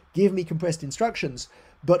say, give me compressed instructions,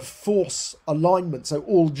 but force alignment. So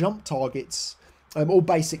all jump targets, all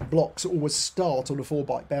basic blocks always start on a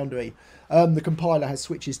 4-byte boundary. The compiler has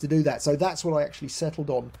switches to do that. So that's what I actually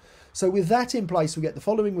settled on. So with that in place, we get the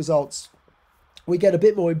following results. We get a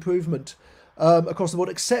bit more improvement across the board,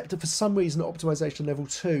 except for some reason at optimization level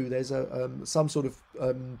 2, there's some sort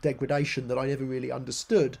of degradation that I never really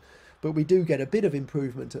understood, but we do get a bit of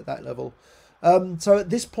improvement at that level. So at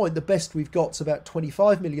this point, the best we've got is about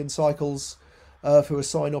 25 million cycles for a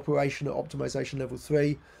sine operation at optimization level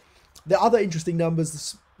 3. The other interesting numbers,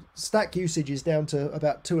 the stack usage is down to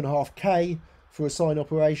about 2.5K for a sine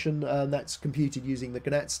operation, and that's computed using the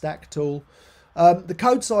GNAT stack tool. The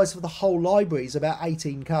code size for the whole library is about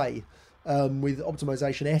 18K with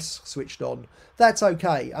optimization S switched on. That's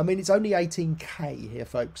okay. I mean, it's only 18K here,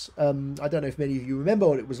 folks. I don't know if many of you remember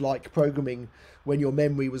what it was like programming when your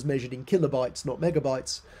memory was measured in kilobytes, not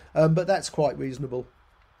megabytes, but that's quite reasonable.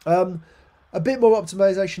 A bit more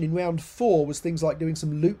optimization in round 4 was things like doing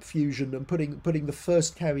some loop fusion and putting the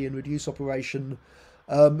first carry and reduce operation,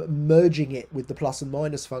 merging it with the plus and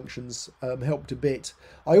minus functions helped a bit.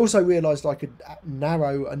 I also realized I could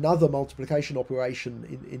narrow another multiplication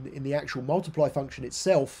operation in the actual multiply function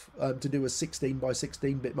itself to do a 16 by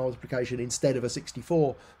 16 bit multiplication instead of a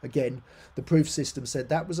 64. Again, the proof system said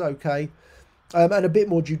that was okay. And a bit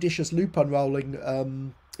more judicious loop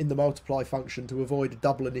unrolling in the multiply function to avoid a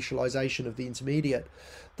double initialization of the intermediate.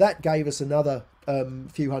 That gave us another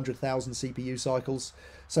few 100,000 CPU cycles.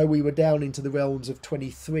 So we were down into the realms of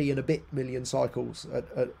 23 and a bit million cycles at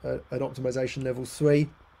optimization level 3,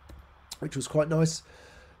 which was quite nice.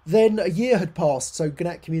 Then a year had passed, so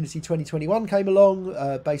GNAT Community 2021 came along,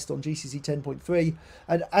 based on GCC 10.3,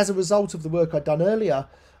 and as a result of the work I'd done earlier,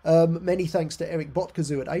 many thanks to Eric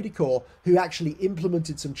Botkazu at Adacore, who actually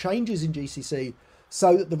implemented some changes in GCC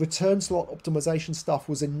so that the return slot optimization stuff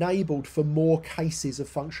was enabled for more cases of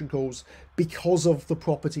function calls because of the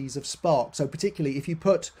properties of Spark. So particularly if you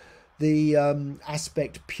put the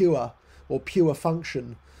aspect pure or pure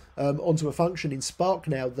function onto a function in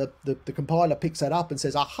SPARKNaCl, the compiler picks that up and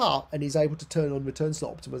says, aha, and is able to turn on return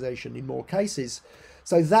slot optimization in more cases.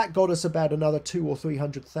 So that got us about another 200,000 or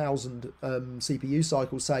 300,000 CPU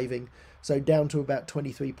cycle saving, so down to about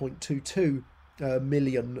 23.22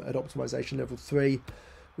 million at optimization level 3,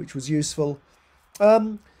 which was useful.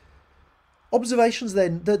 Observations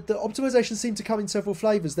then, the optimizations seem to come in several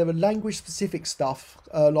flavors. There are language specific stuff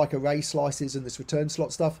like array slices and this return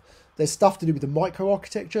slot stuff. There's stuff to do with the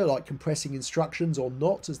microarchitecture, like compressing instructions or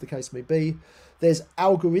not, as the case may be. There's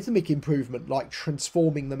algorithmic improvement, like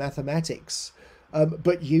transforming the mathematics,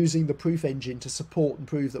 but using the proof engine to support and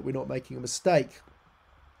prove that we're not making a mistake.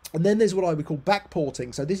 And then there's what I would call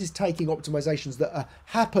backporting. So this is taking optimizations that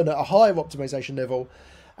happen at a higher optimization level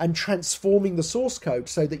and transforming the source code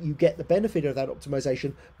so that you get the benefit of that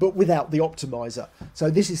optimization, but without the optimizer. So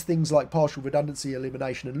this is things like partial redundancy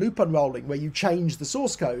elimination and loop unrolling, where you change the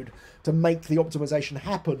source code to make the optimization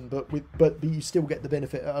happen, but you still get the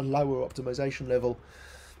benefit at a lower optimization level.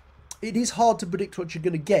 It is hard to predict what you're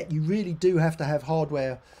going to get. You really do have to have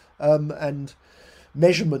hardware and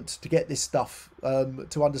measurement to get this stuff,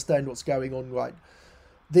 to understand what's going on right.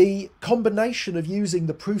 The combination of using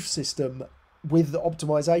the proof system with the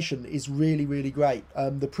optimization is really, really great.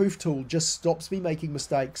 The proof tool just stops me making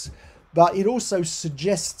mistakes, but it also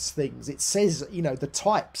suggests things. It says, you know, the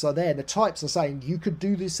types are there. The types are saying you could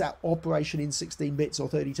do this operation in 16 bits or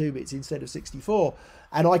 32 bits instead of 64,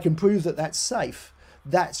 and I can prove that that's safe.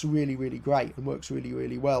 That's really, really great and works really,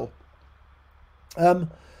 really well.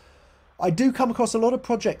 I do come across a lot of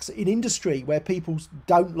projects in industry where people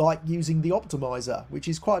don't like using the optimizer, which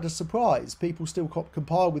is quite a surprise. People still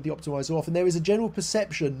compile with the optimizer off, and there is a general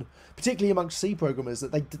perception, particularly amongst C programmers,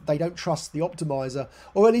 that they don't trust the optimizer,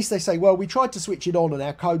 or at least they say, well, we tried to switch it on and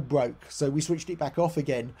our code broke, so we switched it back off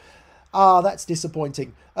again. Ah, that's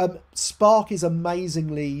disappointing. Spark is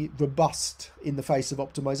amazingly robust in the face of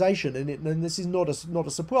optimization, and this is not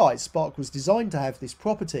a surprise. Spark was designed to have this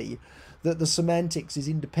property that the semantics is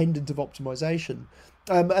independent of optimization,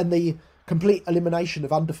 and the complete elimination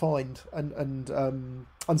of undefined and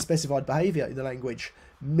unspecified behavior in the language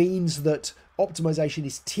means that optimization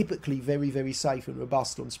is typically very, very safe and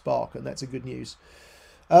robust on Spark, and that's a good news.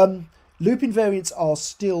 loop invariants are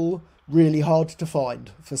still really hard to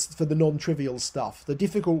find for the non-trivial stuff. The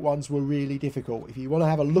difficult ones were really difficult. If you want to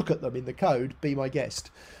have a look at them in the code, be my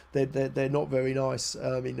guest. They're not very nice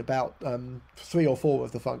in about 3 or 4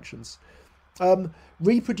 of the functions.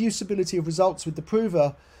 Reproducibility of results with the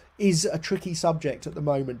prover is a tricky subject at the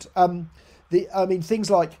moment. Things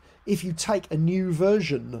like if you take a new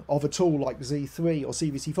version of a tool like Z3 or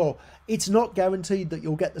CVC4, it's not guaranteed that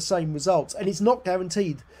you'll get the same results, and it's not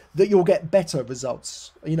guaranteed that you'll get better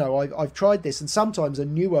results. You know, I've tried this, and sometimes a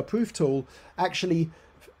newer proof tool actually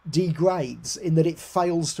degrades in that it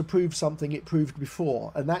fails to prove something it proved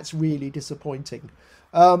before, and that's really disappointing.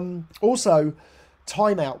 Also,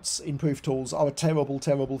 timeouts in proof tools are a terrible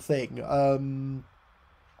thing.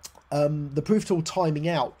 The proof tool timing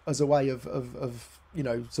out as a way of you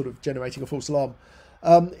know, sort of generating a false alarm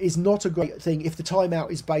is not a great thing if the timeout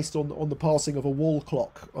is based on the passing of a wall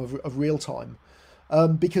clock of real time,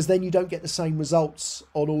 because then you don't get the same results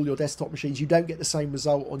on all your desktop machines. You don't get the same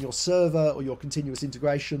result on your server or your continuous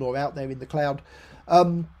integration or out there in the cloud.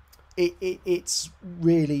 It's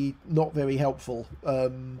really not very helpful.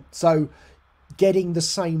 So getting the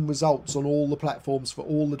same results on all the platforms for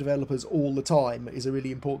all the developers all the time is a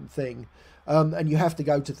really important thing. And you have to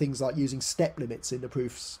go to things like using step limits in the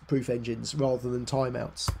proof engines rather than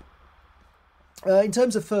timeouts. In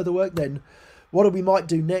terms of further work then, what we might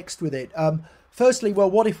do next with it? Firstly, well,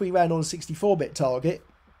 what if we ran on a 64-bit target?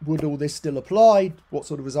 Would all this still apply? What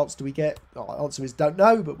sort of results do we get? Our answer is don't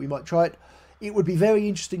know, but we might try it. It would be very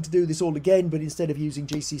interesting to do this all again, but instead of using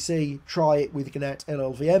GCC, try it with GNAT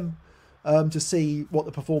LLVM to see what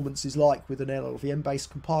the performance is like with an LLVM-based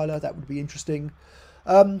compiler. That would be interesting.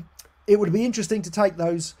 It would be interesting to take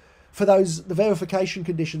the verification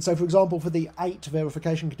conditions. So, for example, for the 8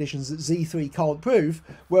 verification conditions that Z3 can't prove,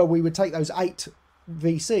 well, we would take those 8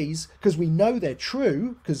 VCs, because we know they're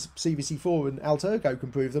true, because CVC4 and Altergo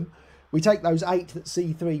can prove them. We take those 8 that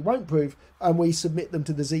C3 won't prove, and we submit them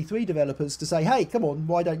to the Z3 developers to say, hey, come on,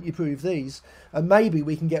 why don't you prove these? And maybe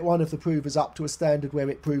we can get one of the provers up to a standard where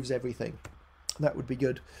it proves everything. That would be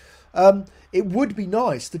good. It would be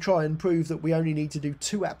nice to try and prove that we only need to do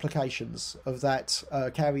 2 applications of that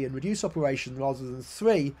carry and reduce operation rather than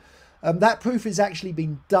 3. That proof has actually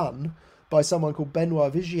been done by someone called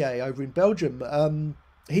Benoit Vigier over in Belgium.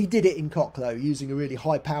 He did it in Coq, though, using a really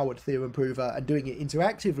high-powered theorem prover and doing it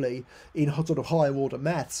interactively in sort of higher-order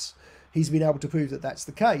maths. He's been able to prove that that's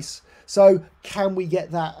the case. So can we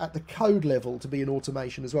get that at the code level to be an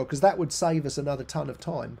automation as well? Because that would save us another ton of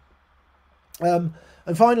time.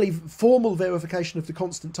 And finally, formal verification of the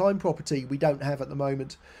constant time property we don't have at the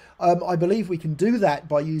moment. I believe we can do that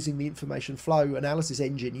by using the information flow analysis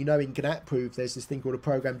engine. You know, in GNAT-proof, there's this thing called a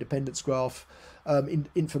program dependence graph. In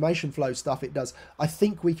information flow stuff it does. I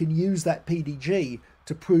think we can use that PDG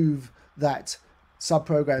to prove that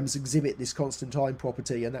subprograms exhibit this constant time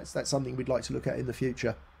property, and that's something we'd like to look at in the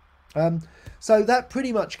future. So that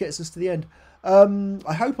pretty much gets us to the end.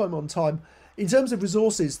 I hope I'm on time. In terms of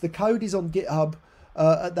resources, the code is on GitHub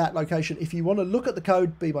at that location. If you want to look at the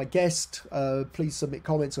code, be my guest. Please submit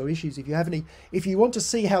comments or issues if you have any. If you want to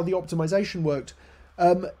see how the optimization worked,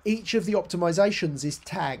 each of the optimizations is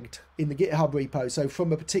tagged in the GitHub repo. So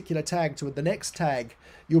from a particular tag to the next tag,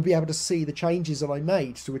 you'll be able to see the changes that I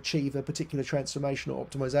made to achieve a particular transformation or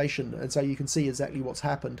optimization. And so you can see exactly what's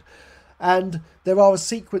happened. And there are a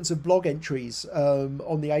sequence of blog entries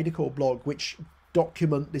on the Adacore blog, which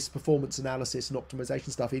document this performance analysis and optimization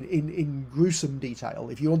stuff in gruesome detail.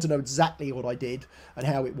 If you want to know exactly what I did and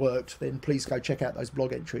how it worked, then please go check out those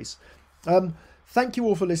blog entries. Thank you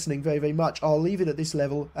all for listening very, very much. I'll leave it at this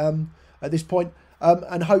level, at this point,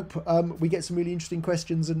 and hope we get some really interesting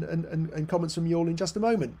questions and comments from you all in just a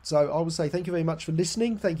moment. So I will say thank you very much for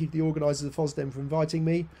listening. Thank you to the organisers of FOSDEM for inviting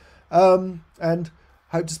me, and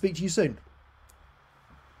hope to speak to you soon.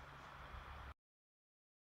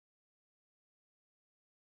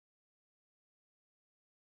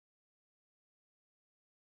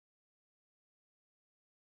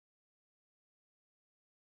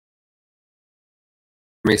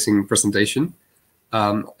 Amazing presentation,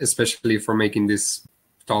 especially for making this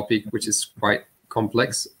topic, which is quite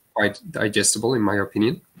complex, quite digestible in my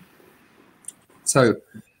opinion. So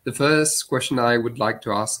the first question I would like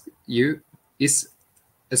to ask you is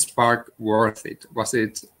Spark worth it? Was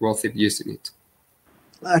it worth it using it?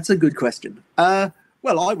 That's a good question. Well,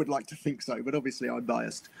 I would like to think so, but obviously I'm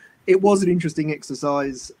biased. It was an interesting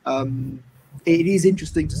exercise. It is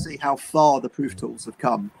interesting to see how far the proof tools have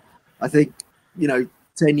come. I think,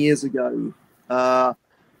 10 years ago,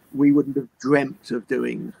 we wouldn't have dreamt of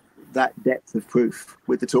doing that depth of proof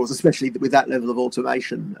with the tools, especially with that level of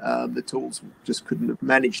automation. The tools just couldn't have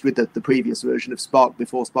managed with the previous version of Spark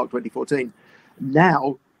before Spark 2014.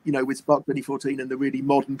 Now, you know, with Spark 2014 and the really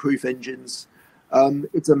modern proof engines,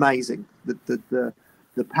 it's amazing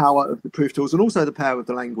the power of the proof tools and also the power of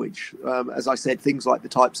the language. As I said, things like the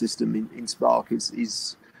type system in Spark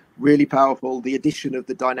is really powerful. The addition of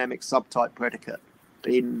the dynamic subtype predicate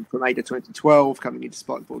from Ada 2012 coming into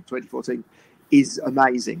Spark 2014 is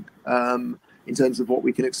amazing in terms of what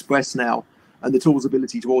we can express now, and the tool's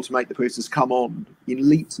ability to automate the proofs has come on in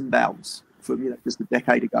leaps and bounds from, you know, just a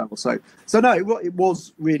decade ago or so. So no, it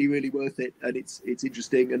was really worth it, and it's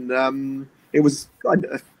interesting, and it was kind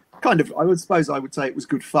of I would suppose I would say it was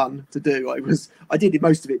good fun to do. I did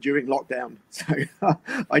most of it during lockdown, so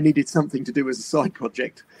I needed something to do as a side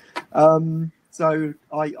project. So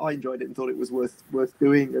I enjoyed it and thought it was worth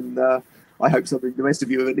doing, and I hope the rest of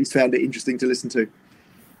you at least found it interesting to listen to.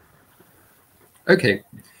 Okay,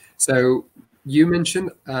 so you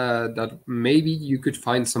mentioned that maybe you could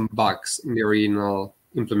find some bugs in the original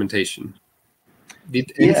implementation.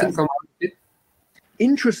 Did anything come out of it?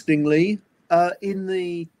 Interestingly,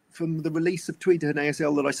 from the release of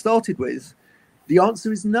TweetNaCl that I started with, the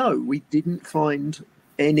answer is no. We didn't find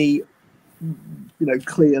any, you know,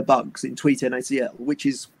 clear bugs in TweetNaCl, which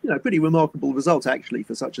is, you know, pretty remarkable result actually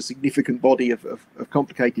for such a significant body of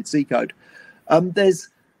complicated C code.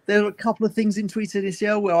 There are a couple of things in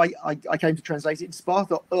TweetNaCl where I came to translate it in Spark. I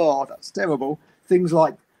thought, oh, that's terrible. Things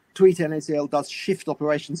like TweetNaCl does shift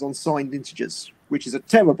operations on signed integers, which is a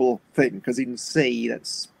terrible thing because in C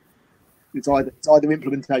it's either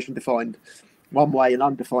implementation defined one way and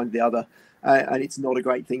undefined the other, and it's not a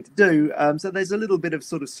great thing to do. So there's a little bit of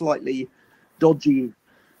sort of slightly dodgy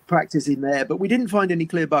practice in there, but we didn't find any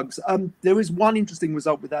clear bugs. There is one interesting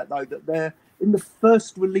result with that though, that there in the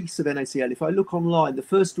first release of NaCl, if I look online, the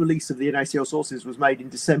first release of the NaCl sources was made in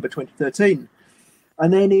December 2013,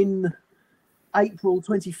 and then in April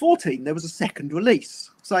 2014 there was a second release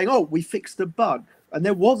saying, oh, we fixed a bug. And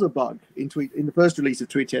there was a bug in the first release of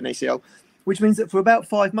TweetNaCl, which means that for about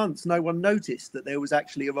 5 months no one noticed that there was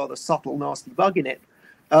actually a rather subtle nasty bug in it.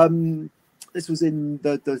 This was in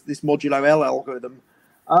this modulo L algorithm.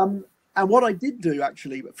 And what I did do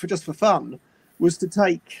actually, just for fun, was to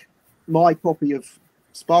take my copy of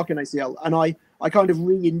SPARKNaCl and I kind of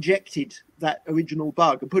re-injected that original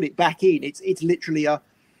bug and put it back in. It's literally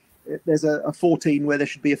there's a 14 where there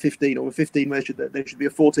should be a 15, or a 15 where there should be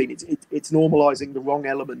a 14. It's normalizing the wrong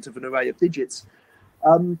element of an array of digits.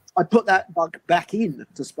 I put that bug back in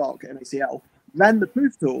to SPARKNaCl, ran the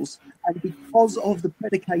proof tools, and because of the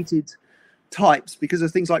predicated types, because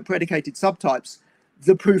of things like predicated subtypes,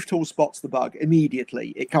 the proof tool spots the bug immediately.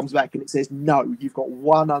 It comes back and it says, no, you've got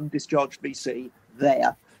one undischarged VC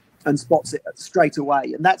there, and spots it straight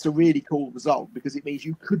away. And that's a really cool result because it means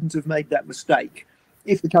you couldn't have made that mistake.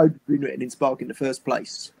 If the code had been written in Spark in the first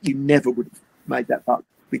place, you never would have made that bug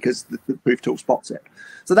because the proof tool spots it.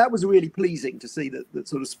 So that was really pleasing to see that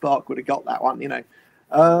sort of Spark would have got that one, you know.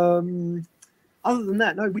 Other than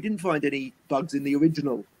that, no, we didn't find any bugs in the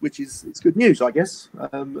original, which it's good news, I guess.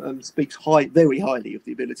 Speaks very highly of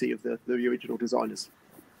the ability of the original designers.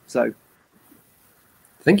 So,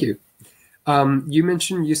 thank you. You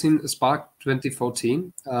mentioned using Spark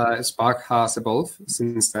 2014. Spark has evolved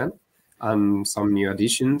since then, and some new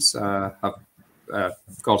additions have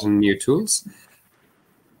gotten new tools.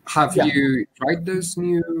 Have you tried those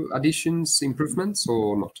new additions, improvements,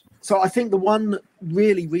 or not? So I think the one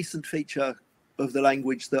really recent feature of the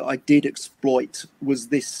language that I did exploit was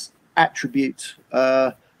this attribute,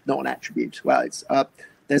 not an attribute. Well, it's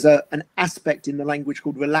there's an aspect in the language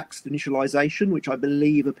called relaxed initialization, which I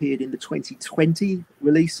believe appeared in the 2020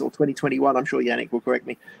 release or 2021. I'm sure Yannick will correct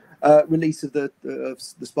me. Release of the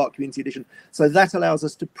Spark Community Edition. So that allows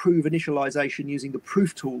us to prove initialization using the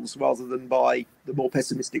proof tools rather than by the more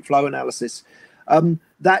pessimistic flow analysis.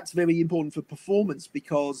 That's very important for performance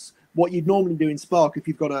because what you'd normally do in Spark, if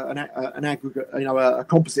you've got an aggregate, you know, a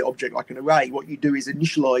composite object like an array, what you do is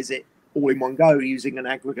initialize it all in one go using an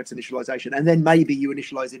aggregate initialization, and then maybe you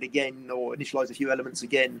initialize it again or initialize a few elements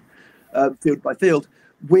again, field by field.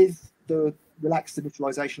 With the relaxed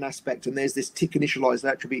initialization aspect, and there's this tick initialized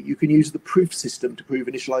attribute, you can use the proof system to prove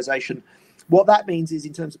initialization. What that means is,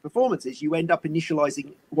 in terms of performance, is you end up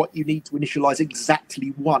initializing what you need to initialize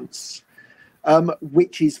exactly once,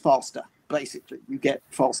 which is faster. Basically, you get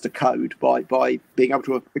faster code by being able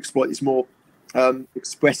to exploit this more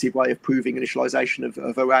expressive way of proving initialization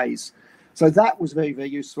of arrays. So that was very, very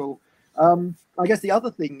useful. I guess the other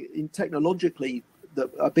thing technologically,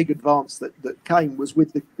 a big advance that came was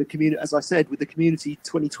with the community, as I said, with the community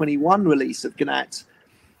 2021 release of GNAT.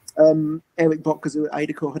 Eric Bockers at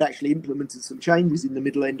Adacor had actually implemented some changes in the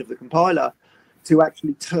middle end of the compiler to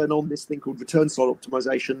actually turn on this thing called return slot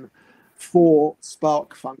optimization for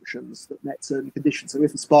Spark functions that met certain conditions. So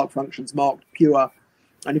if the Spark function's marked pure,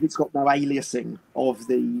 and if it's got no aliasing of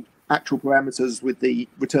the actual parameters with the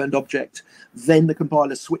returned object, then the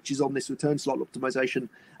compiler switches on this return slot optimization.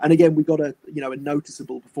 And again, we got a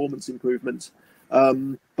noticeable performance improvement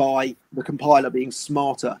by the compiler being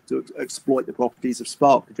smarter to exploit the properties of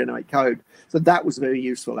Spark to generate code. So that was very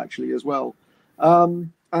useful actually as well.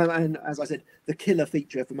 And as I said, the killer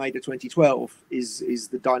feature from Ada 2012 is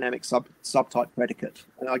the dynamic subtype predicate.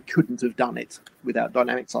 And I couldn't have done it without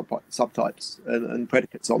dynamic subtypes and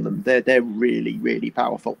predicates on them. They're really, really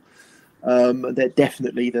powerful. They're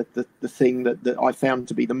definitely the thing that I found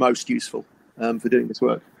to be the most useful for doing this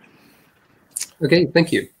work. Okay,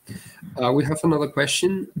 thank you. We have another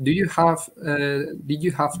question. Did you have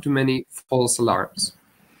too many false alarms?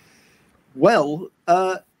 Well,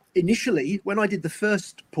 initially, when I did the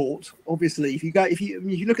first port, obviously, if you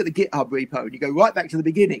look at the GitHub repo and you go right back to the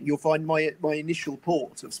beginning, you'll find my initial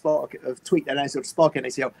port of TweetNaCl, of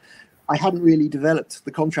SparkNaCl. I hadn't really developed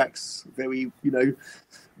the contracts very,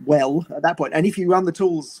 well at that point. And if you run the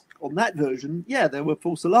tools on that version, yeah, there were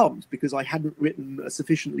false alarms because I hadn't written a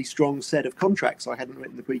sufficiently strong set of contracts. I hadn't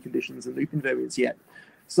written the preconditions and loop invariants yet.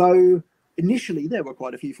 So initially, there were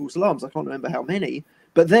quite a few false alarms. I can't remember how many.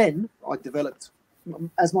 But then I developed,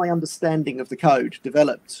 as my understanding of the code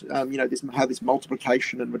developed, how this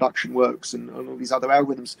multiplication and reduction works and all these other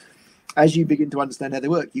algorithms, as you begin to understand how they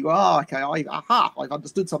work, you go, okay, I've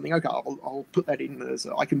understood something. Okay, I'll put that in as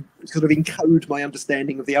I can sort of encode my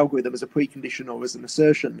understanding of the algorithm as a precondition or as an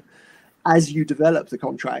assertion. As you develop the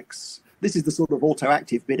contracts, this is the sort of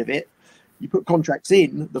auto-active bit of it. You put contracts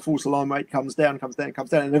in, the false alarm rate comes down,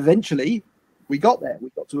 and eventually we got there. We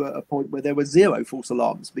got to a point where there were 0 false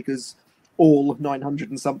alarms because all 900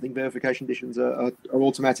 and something verification conditions are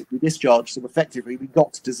automatically discharged. So effectively, we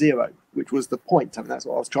got to 0, which was the point. I mean, that's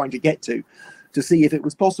what I was trying to get to see if it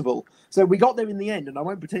was possible. So we got there in the end, and I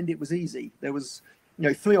won't pretend it was easy. There was,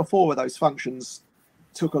 3 or 4 of those functions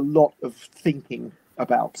took a lot of thinking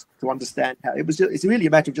about to understand how it's really a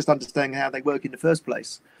matter of just understanding how they work in the first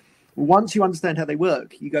place. Once you understand how they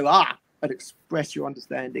work, you go and express your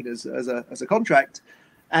understanding as a contract,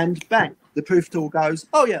 and bang, the proof tool goes,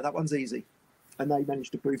 oh yeah, that one's easy, and they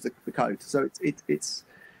managed to prove the code. So it's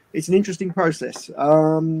an interesting process,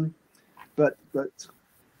 but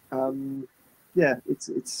yeah,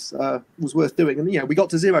 it's was worth doing, and we got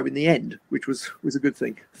to 0 in the end, which was a good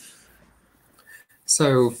thing.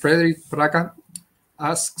 So Frederick Braga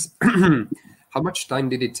asks, how much time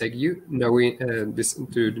did it take you knowing to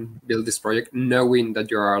build this project, knowing that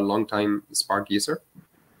you are a long-time Spark user?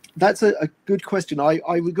 That's a good question. I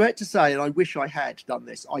regret to say, and I wish I had done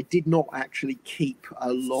this, I did not actually keep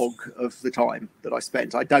a log of the time that I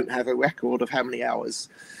spent. I don't have a record of how many hours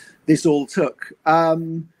this all took.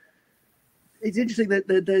 It's interesting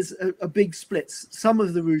that there's a big split. Some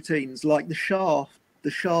of the routines, like the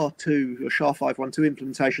SHA-2 or SHA-512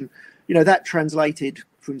 implementation, that translated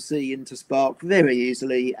from C into Spark very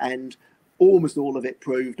easily, and almost all of it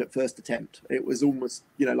proved at first attempt. It was almost,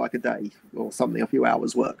 like a day or something, a few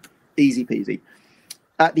hours work, easy peasy.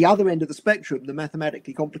 At the other end of the spectrum, the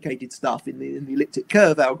mathematically complicated stuff in the elliptic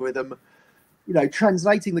curve algorithm,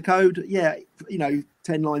 translating the code,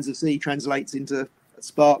 10 lines of C translates into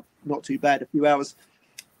Spark, not too bad, a few hours.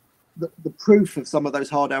 The proof of some of those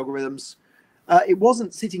hard algorithms, it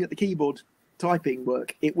wasn't sitting at the keyboard typing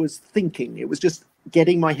work, it was thinking. It was just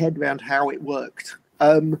getting my head around how it worked.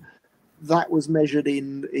 That was measured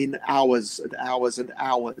in hours and hours and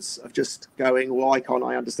hours of just going, why can't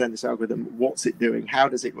I understand this algorithm? What's it doing? How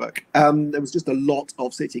does it work? There was just a lot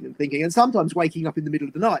of sitting and thinking, and sometimes waking up in the middle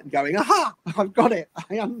of the night and going, aha, I've got it.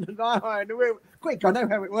 Quick, I know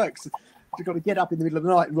how it works. I've got to get up in the middle of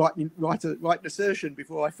the night and write an assertion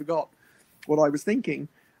before I forgot what I was thinking.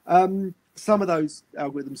 Some of those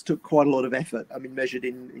algorithms took quite a lot of effort. I mean, measured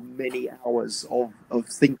in many hours of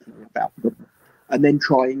thinking about them, and then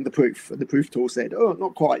trying the proof. And the proof tool said, oh,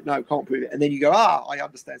 not quite, no, can't prove it. And then you go, I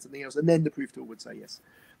understand something else. And then the proof tool would say yes.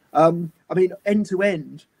 I mean, end to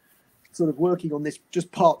end, sort of working on this just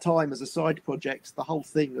part-time as a side project, the whole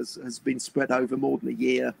thing has been spread over more than a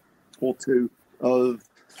year or two of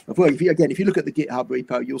work. If you look at the GitHub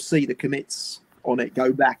repo, you'll see the commits on it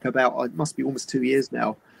go back about, it must be almost 2 years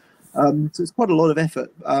now. So it's quite a lot of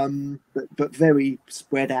effort, but very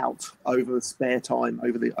spread out over spare time,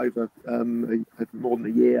 over more than a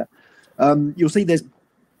year. You'll see there's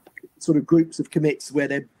sort of groups of commits where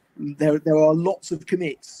there are lots of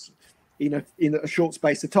commits in a short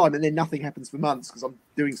space of time, and then nothing happens for months because I'm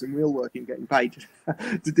doing some real work and getting paid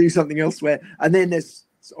to do something elsewhere. And then there's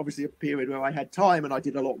obviously a period where I had time and I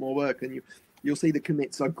did a lot more work, and you'll see the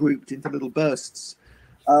commits are grouped into little bursts.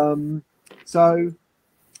 So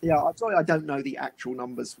yeah, I'm sorry, I don't know the actual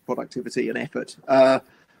numbers for productivity and effort,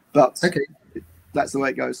 but okay, that's the way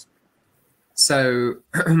it goes. So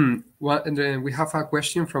we have a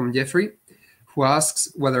question from Jeffrey, who asks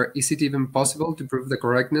whether is it even possible to prove the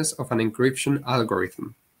correctness of an encryption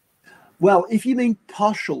algorithm? Well, if you mean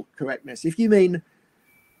partial correctness, if you mean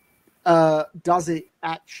does it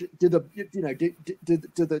actually does the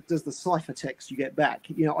ciphertext you get back,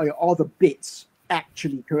 are the bits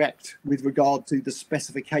actually correct with regard to the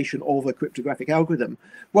specification of a cryptographic algorithm?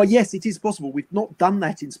 Well, yes, it is possible. We've not done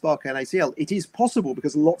that in SPARKNaCl. It is possible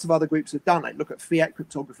because lots of other groups have done it. Look at fiat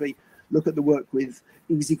cryptography, look at the work with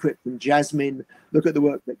EasyCrypt and Jasmine, look at the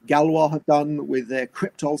work that Galois have done with their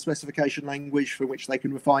Cryptol specification language for which they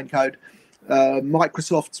can refine code,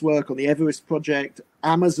 Microsoft's work on the Everest project,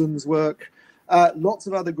 Amazon's work. Lots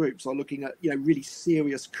of other groups are looking at really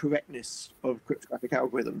serious correctness of cryptographic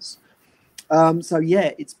algorithms. So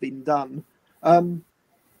yeah, it's been done.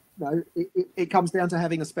 It comes down to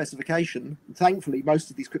having a specification. Thankfully, most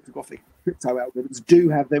of these crypto algorithms do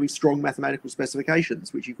have very strong mathematical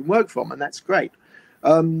specifications which you can work from, and that's great.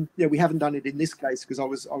 We haven't done it in this case because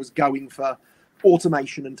I was going for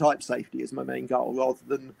automation and type safety as my main goal rather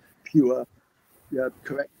than pure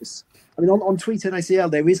correctness. I mean, on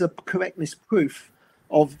TweetNaCl there is a correctness proof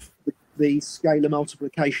of the scalar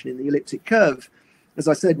multiplication in the elliptic curve. As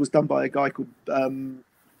I said, was done by a guy called Benoit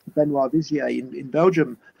Vigier in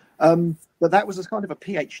Belgium. But that was a kind of a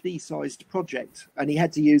PhD-sized project, and he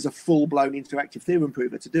had to use a full-blown interactive theorem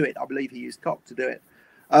prover to do it. I believe he used Coq to do it.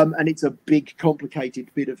 And it's a big, complicated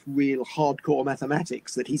bit of real hardcore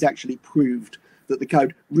mathematics that he's actually proved that the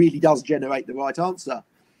code really does generate the right answer.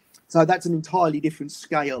 So that's an entirely different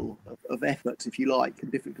scale of effort, if you like, and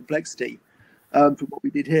different complexity from what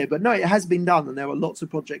we did here. But no, it has been done, and there are lots of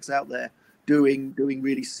projects out there doing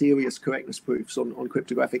really serious correctness proofs on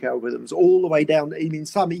cryptographic algorithms, all the way down, I mean,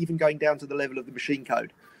 some even going down to the level of the machine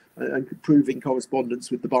code and proving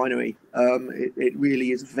correspondence with the binary. It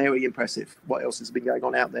really is very impressive what else has been going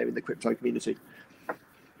on out there in the crypto community.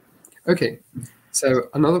 Okay, so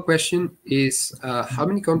another question is how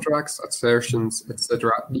many contracts, assertions,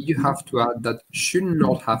 etc. do you have to add that should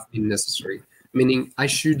not have been necessary? Meaning I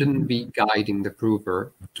shouldn't be guiding the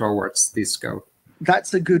prover towards this goal.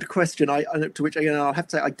 That's a good question. To which I'll have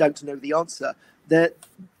to say I don't know the answer. That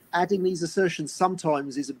adding these assertions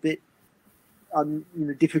sometimes is a bit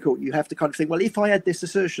difficult. You have to kind of think, well, if I add this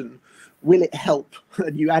assertion, will it help?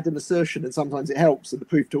 And you add an assertion, and sometimes it helps, and the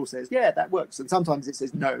proof tool says, yeah, that works. And sometimes it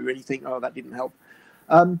says no, and you think, oh, that didn't help.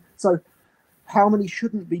 So how many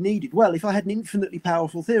shouldn't be needed? Well, if I had an infinitely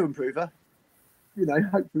powerful theorem prover,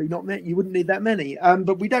 hopefully not many, you wouldn't need that many.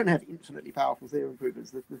 But we don't have infinitely powerful theorem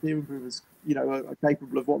provers. The theorem provers, are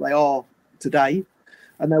capable of what they are today,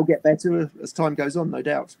 and they'll get better as time goes on, no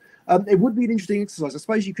doubt. It would be an interesting exercise. I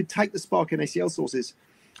suppose you could take the SPARKNaCl sources.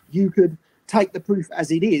 You could take the proof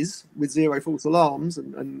as it is with 0 false alarms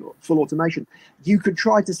and full automation. You could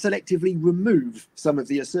try to selectively remove some of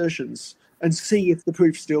the assertions and see if the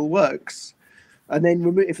proof still works. And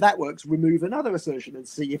then if that works, remove another assertion and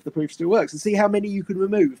see if the proof still works, and see how many you can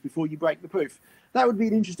remove before you break the proof. That would be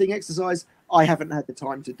an interesting exercise. I haven't had the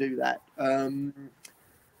time to do that.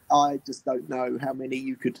 I just don't know how many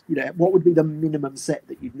you could, what would be the minimum set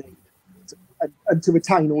that you'd need and to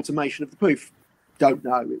retain automation of the proof. Don't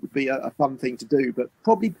know. It would be a fun thing to do, but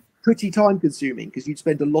probably pretty time consuming because you'd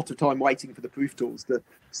spend a lot of time waiting for the proof tools to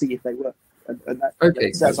see if they work. And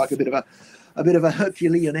that sounds like a bit of a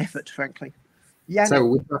Herculean effort, frankly. Yeah. So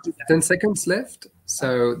we have 10 seconds left.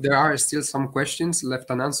 So there are still some questions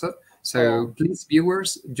left unanswered. So please,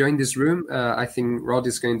 viewers, join this room. I think Rod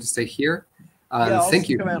is going to stay here. I'll thank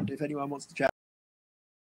stick you. around if anyone wants to chat.